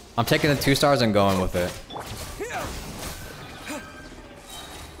 I'm taking the 2 stars and going with it.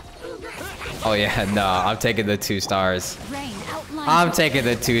 Oh yeah, no, I'm taking the 2 stars. Rain outlines I'm your taking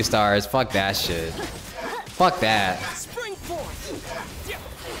the 2 stars. Fuck that shit. Fuck that. Spring forth.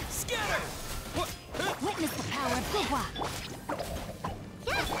 Scatter. Witness the power of Gugwa.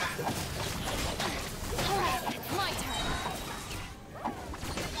 Alright, it's my turn.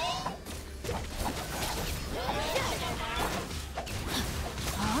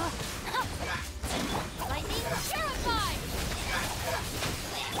 Lightning terrified.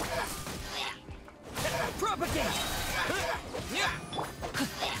 Propagate.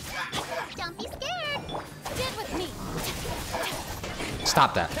 Don't be scared. Stand with me.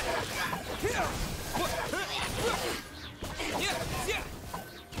 Stop that.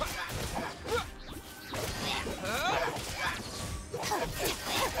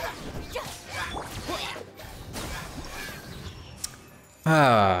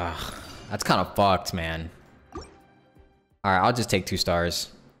 That's kind of fucked, man. Alright, I'll just take 2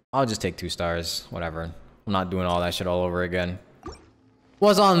 stars. I'll just take 2 stars. Whatever. I'm not doing all that shit all over again.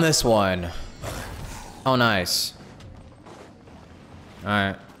 What's on this one? Oh, nice.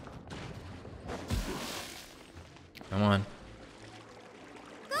 Alright. Come on.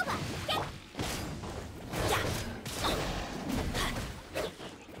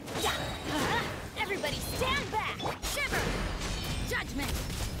 Everybody stand back! Shiver! Judgment!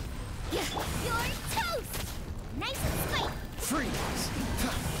 You're toast! Nice and sweet! Freeze!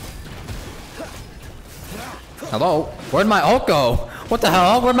 Hello? Where'd my ult go? What the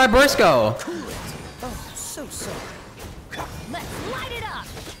hell? Where'd my burst go? Cool it! Oh, so sorry. Let's light it up!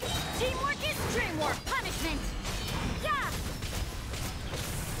 Teamwork is dreamwork punishment! Yeah!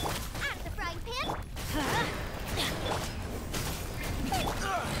 Out of the frying pan.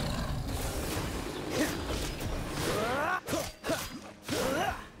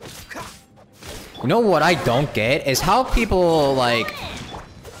 You know what I don't get is how people like...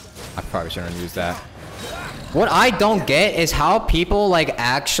 I probably shouldn't use that. What I don't get is how people like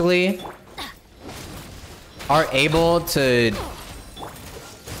actually are able to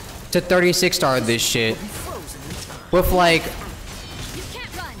 36 star this shit with like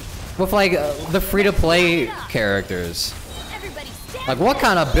the free-to-play characters. Like what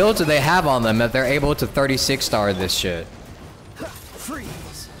kind of build do they have on them that they're able to 36 star this shit?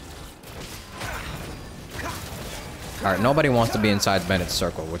 Freeze! Alright, nobody wants to be inside Bennett's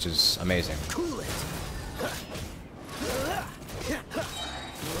circle, which is amazing. Cool it!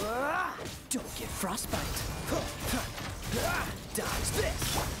 Don't get frostbite. Dodge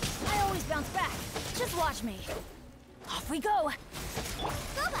this. I always bounce back. Just watch me. Off we go.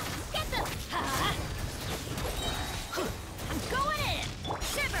 Boba, get them. I'm going in.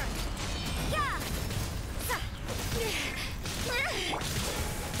 Shiver. Yeah.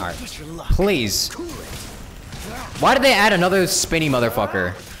 Alright, Push your luck. please. Cool it. Why did they add another spinny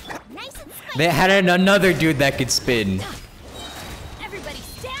motherfucker? Nice and sweet. They had another dude that could spin. Everybody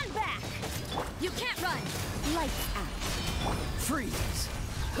stand back. You can't run. Lights out. Freeze!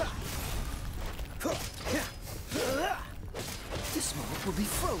 This moment will be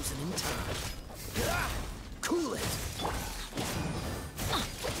frozen in time. Cool it!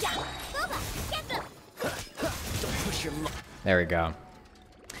 Boba, get them. Don't push your luck. There we go.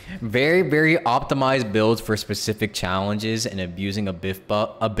 Very, very optimized builds for specific challenges and abusing abyss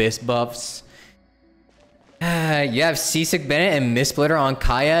buffs. You have Seasick Bennett and Mistsplitter on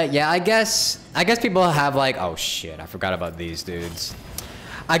Kaya. Yeah, I guess people have like, oh shit, I forgot about these dudes.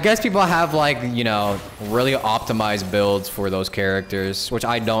 I guess people have like, you know, really optimized builds for those characters, which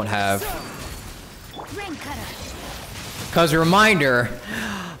I don't have. Ring cutter. Cause reminder,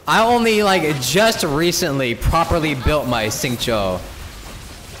 I only like just recently properly built my Xingqiu.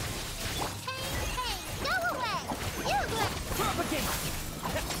 Hey, go away. You look. Propagate!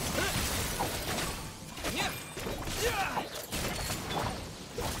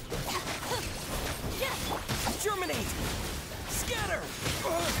 Germinate! Scatter!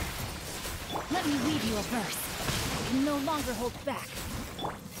 Let me weave you a verse. I can no longer hold back.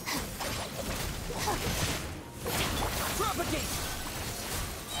 Propagate!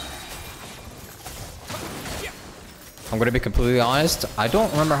 I'm gonna be completely honest, I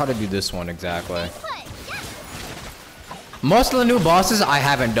don't remember how to do this one exactly. Most of the new bosses I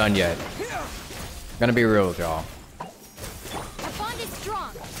haven't done yet. Gonna be real with y'all. Our bond is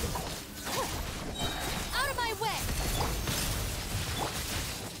strong. Out of my way.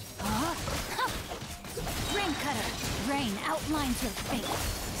 Ring cutter. Rain outlines your fate.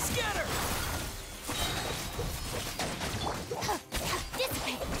 Scatter!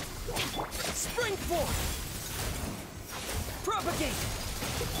 Dissipate. Spring forth! Propagate!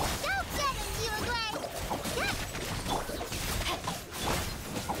 Don't get him, you Glenn.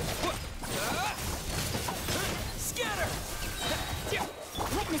 Scatter!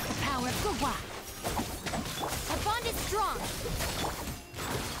 Witness the power of Gugwa. Our bond is strong.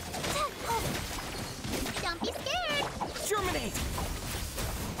 Don't be scared. Germinate!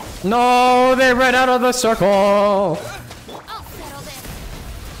 No, they ran out of the circle. I'll settle this.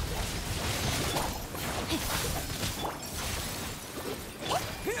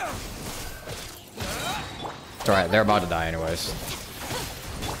 It's alright, they're about to die anyways.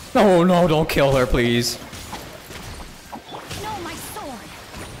 No, no, don't kill her, please. No, my sword.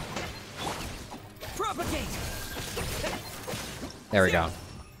 Propagate! There we go.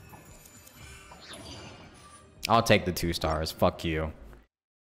 I'll take the 2 stars. Fuck you.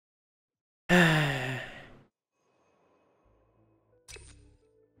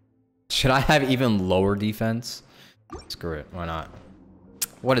 Should I have even lower defense? Screw it. Why not?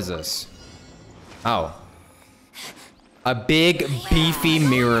 What is this? Oh. A big, beefy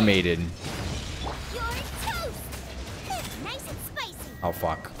mirror maiden. You're toast. Nice and spicy. Oh,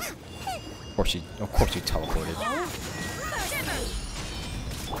 fuck. Of course she teleported.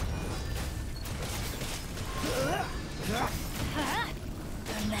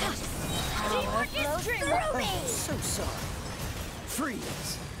 So sorry.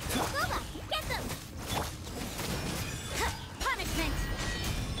 Freeze. Booba, get them! Punishment!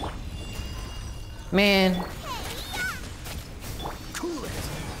 Man. Cool it.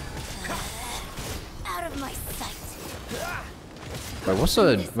 Out of my sight. Wait, what's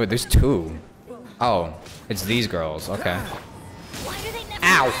the... Wait, there's two. Oh, it's these girls. Okay. Why do they never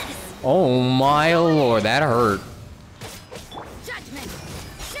Ow! Oh my lord, that hurt. Judgment!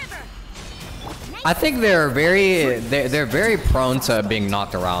 Shiver! I think they're very prone to being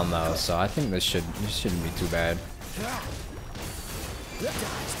knocked around though, so I think this shouldn't be too bad.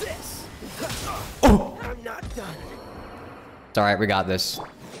 This. Oh! I'm not done. It's alright, we got this.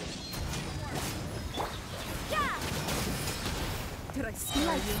 Did I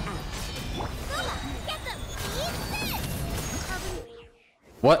scare you? Booba, get them! Eat this!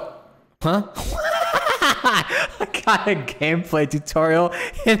 What? Huh? I got a gameplay tutorial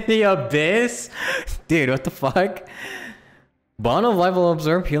in the abyss? Dude, what the fuck? Bond of Life will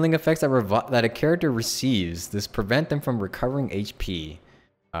observe healing effects that a character receives. This prevent them from recovering HP.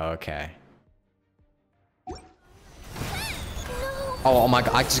 Oh, okay. Oh my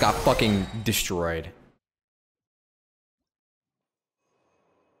god, I just got fucking destroyed.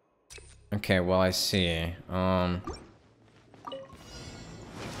 Okay, well I see.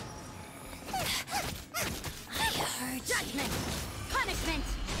 Judgment! Punishment!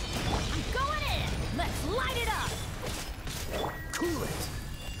 I'm going in! Let's light it up! Cool it.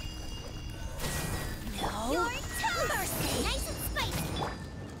 No! Your mercy! Nice and spicy!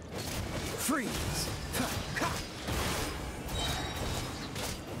 Freeze.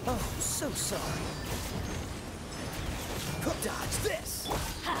 Oh, so sorry. Dodge this.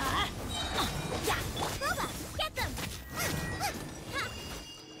 Yeah! Booba, get them!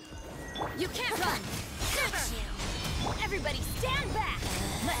 You can't run! Got you! Everybody stand back!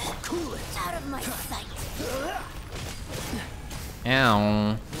 Let's Cool it. out of my sight!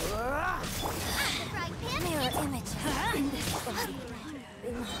 Ow. Mirror image in this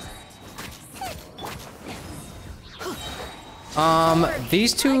body.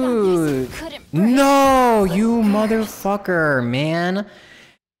 These two... No, you motherfucker, man.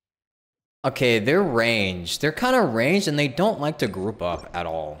 Okay, they're ranged. They're kind of ranged and they don't like to group up at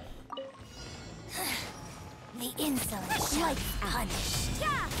all. The insolent shall be punished.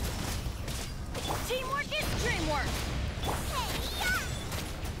 Yeah. Teamwork is dreamwork.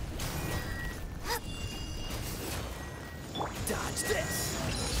 Dodge this.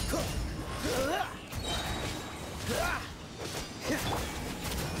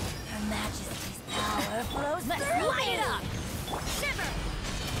 Her Majesty's power flows through. Light it up. Shiver.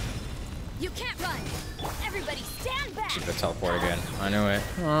 You can't run. Everybody stand back. Keep the teleport again. I knew it.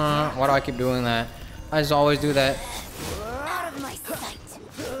 Why do I keep doing that? I just always do that. Out of my sight.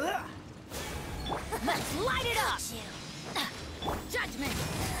 Let's light it up. Judgment.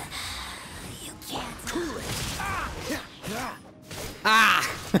 You can't. Cool it. Ah!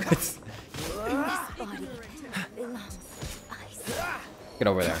 This body belongs to ice. Get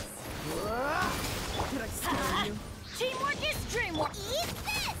over there. Did I scare you? Teamwork is dreamwork. Eat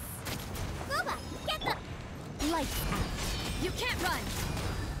this. Booba, get the lights out. You can't run.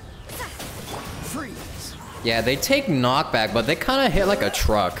 Freeze. Yeah, they take knockback, but they kind of hit like a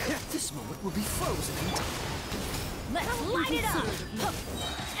truck. This moment will be frozen in time. Let's light it up.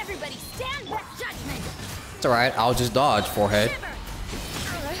 Everybody stand back. Judgment. It's alright, I'll just dodge, forehead.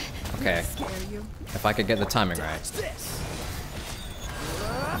 Okay. Scare you? If I could get the timing right. This.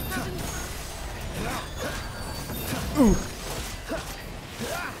 Ooh.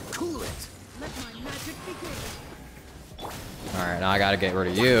 Cool it. Let my magic begin. Alright, now I gotta get rid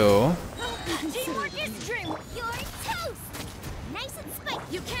of you. Teamwork is dreamwork. You're toast. Nice and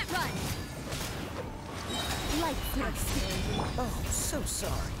spiky. You can't run. Lights Did I scare you? Oh, so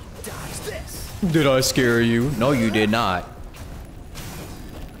sorry. Dodge this. Did I scare you? No, you did not.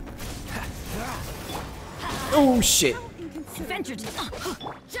 Oh shit. Adventure to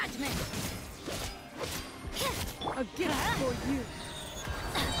judgment. A gift for you.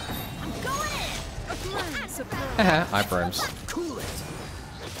 I'm going in. A grand surprise. Haha, iframes. Cool it.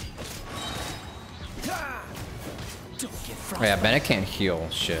 Don't get Oh frosty. yeah, Bennett can't heal.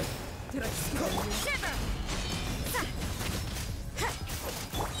 Shit. Did I scare you? Shiver.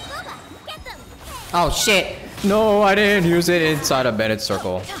 Booba, get them. Oh shit. No, I didn't use it inside of Bennett's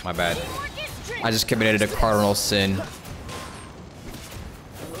circle. My bad. Teamwork is dreamwork. I just committed a cardinal sin.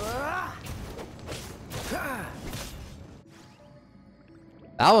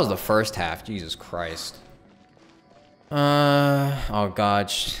 That was the first half. Jesus Christ. Oh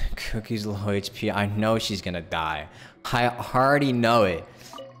god. Cookie's low HP. I know she's gonna die. I already know it.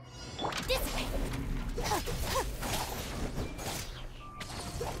 Dissipate.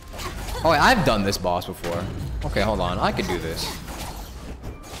 Oh, wait, I've done this boss before. Okay, hold on. I could do this.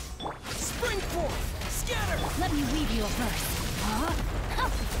 Springboard! Scatter! Let me weave you a verse.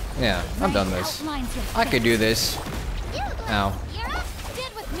 Yeah, I've done this. I could do this. Ow.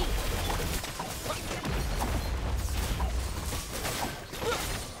 Did with me.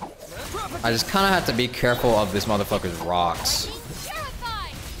 I just kind of have to be careful of this motherfucker's rocks.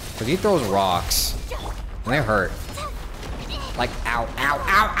 Because he throws rocks. And they hurt. Like, ow, ow,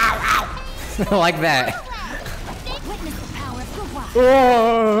 ow, ow, ow. Like that. Witness the power of Gurwa.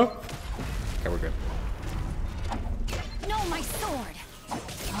 Okay, we're good. No, my sword.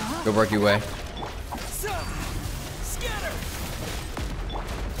 Good work, you way. Scatter!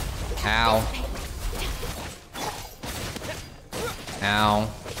 Ow. Ow.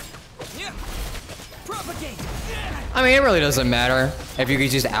 Propagate! I mean, it really doesn't matter if you could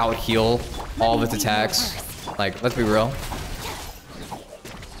just out heal all of its attacks. Like, let's be real.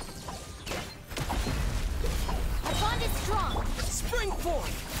 Our bond is strong. Springboard!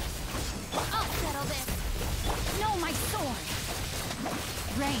 I'll settle this. No, my sword.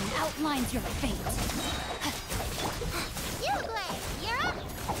 Rain outlines your fate. Uglay, you're up.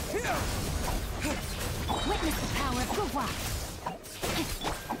 Witness the power of Gurwa.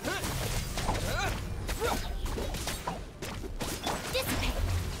 Dissipate.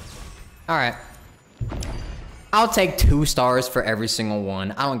 Alright. I'll take 2 stars for every single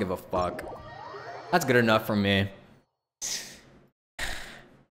one. I don't give a fuck. That's good enough for me.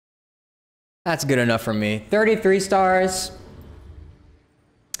 That's good enough for me. 33 stars.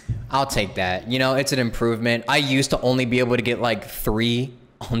 I'll take that. You know, it's an improvement. I used to only be able to get like 3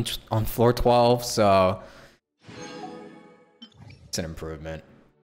 on floor 12, so it's an improvement.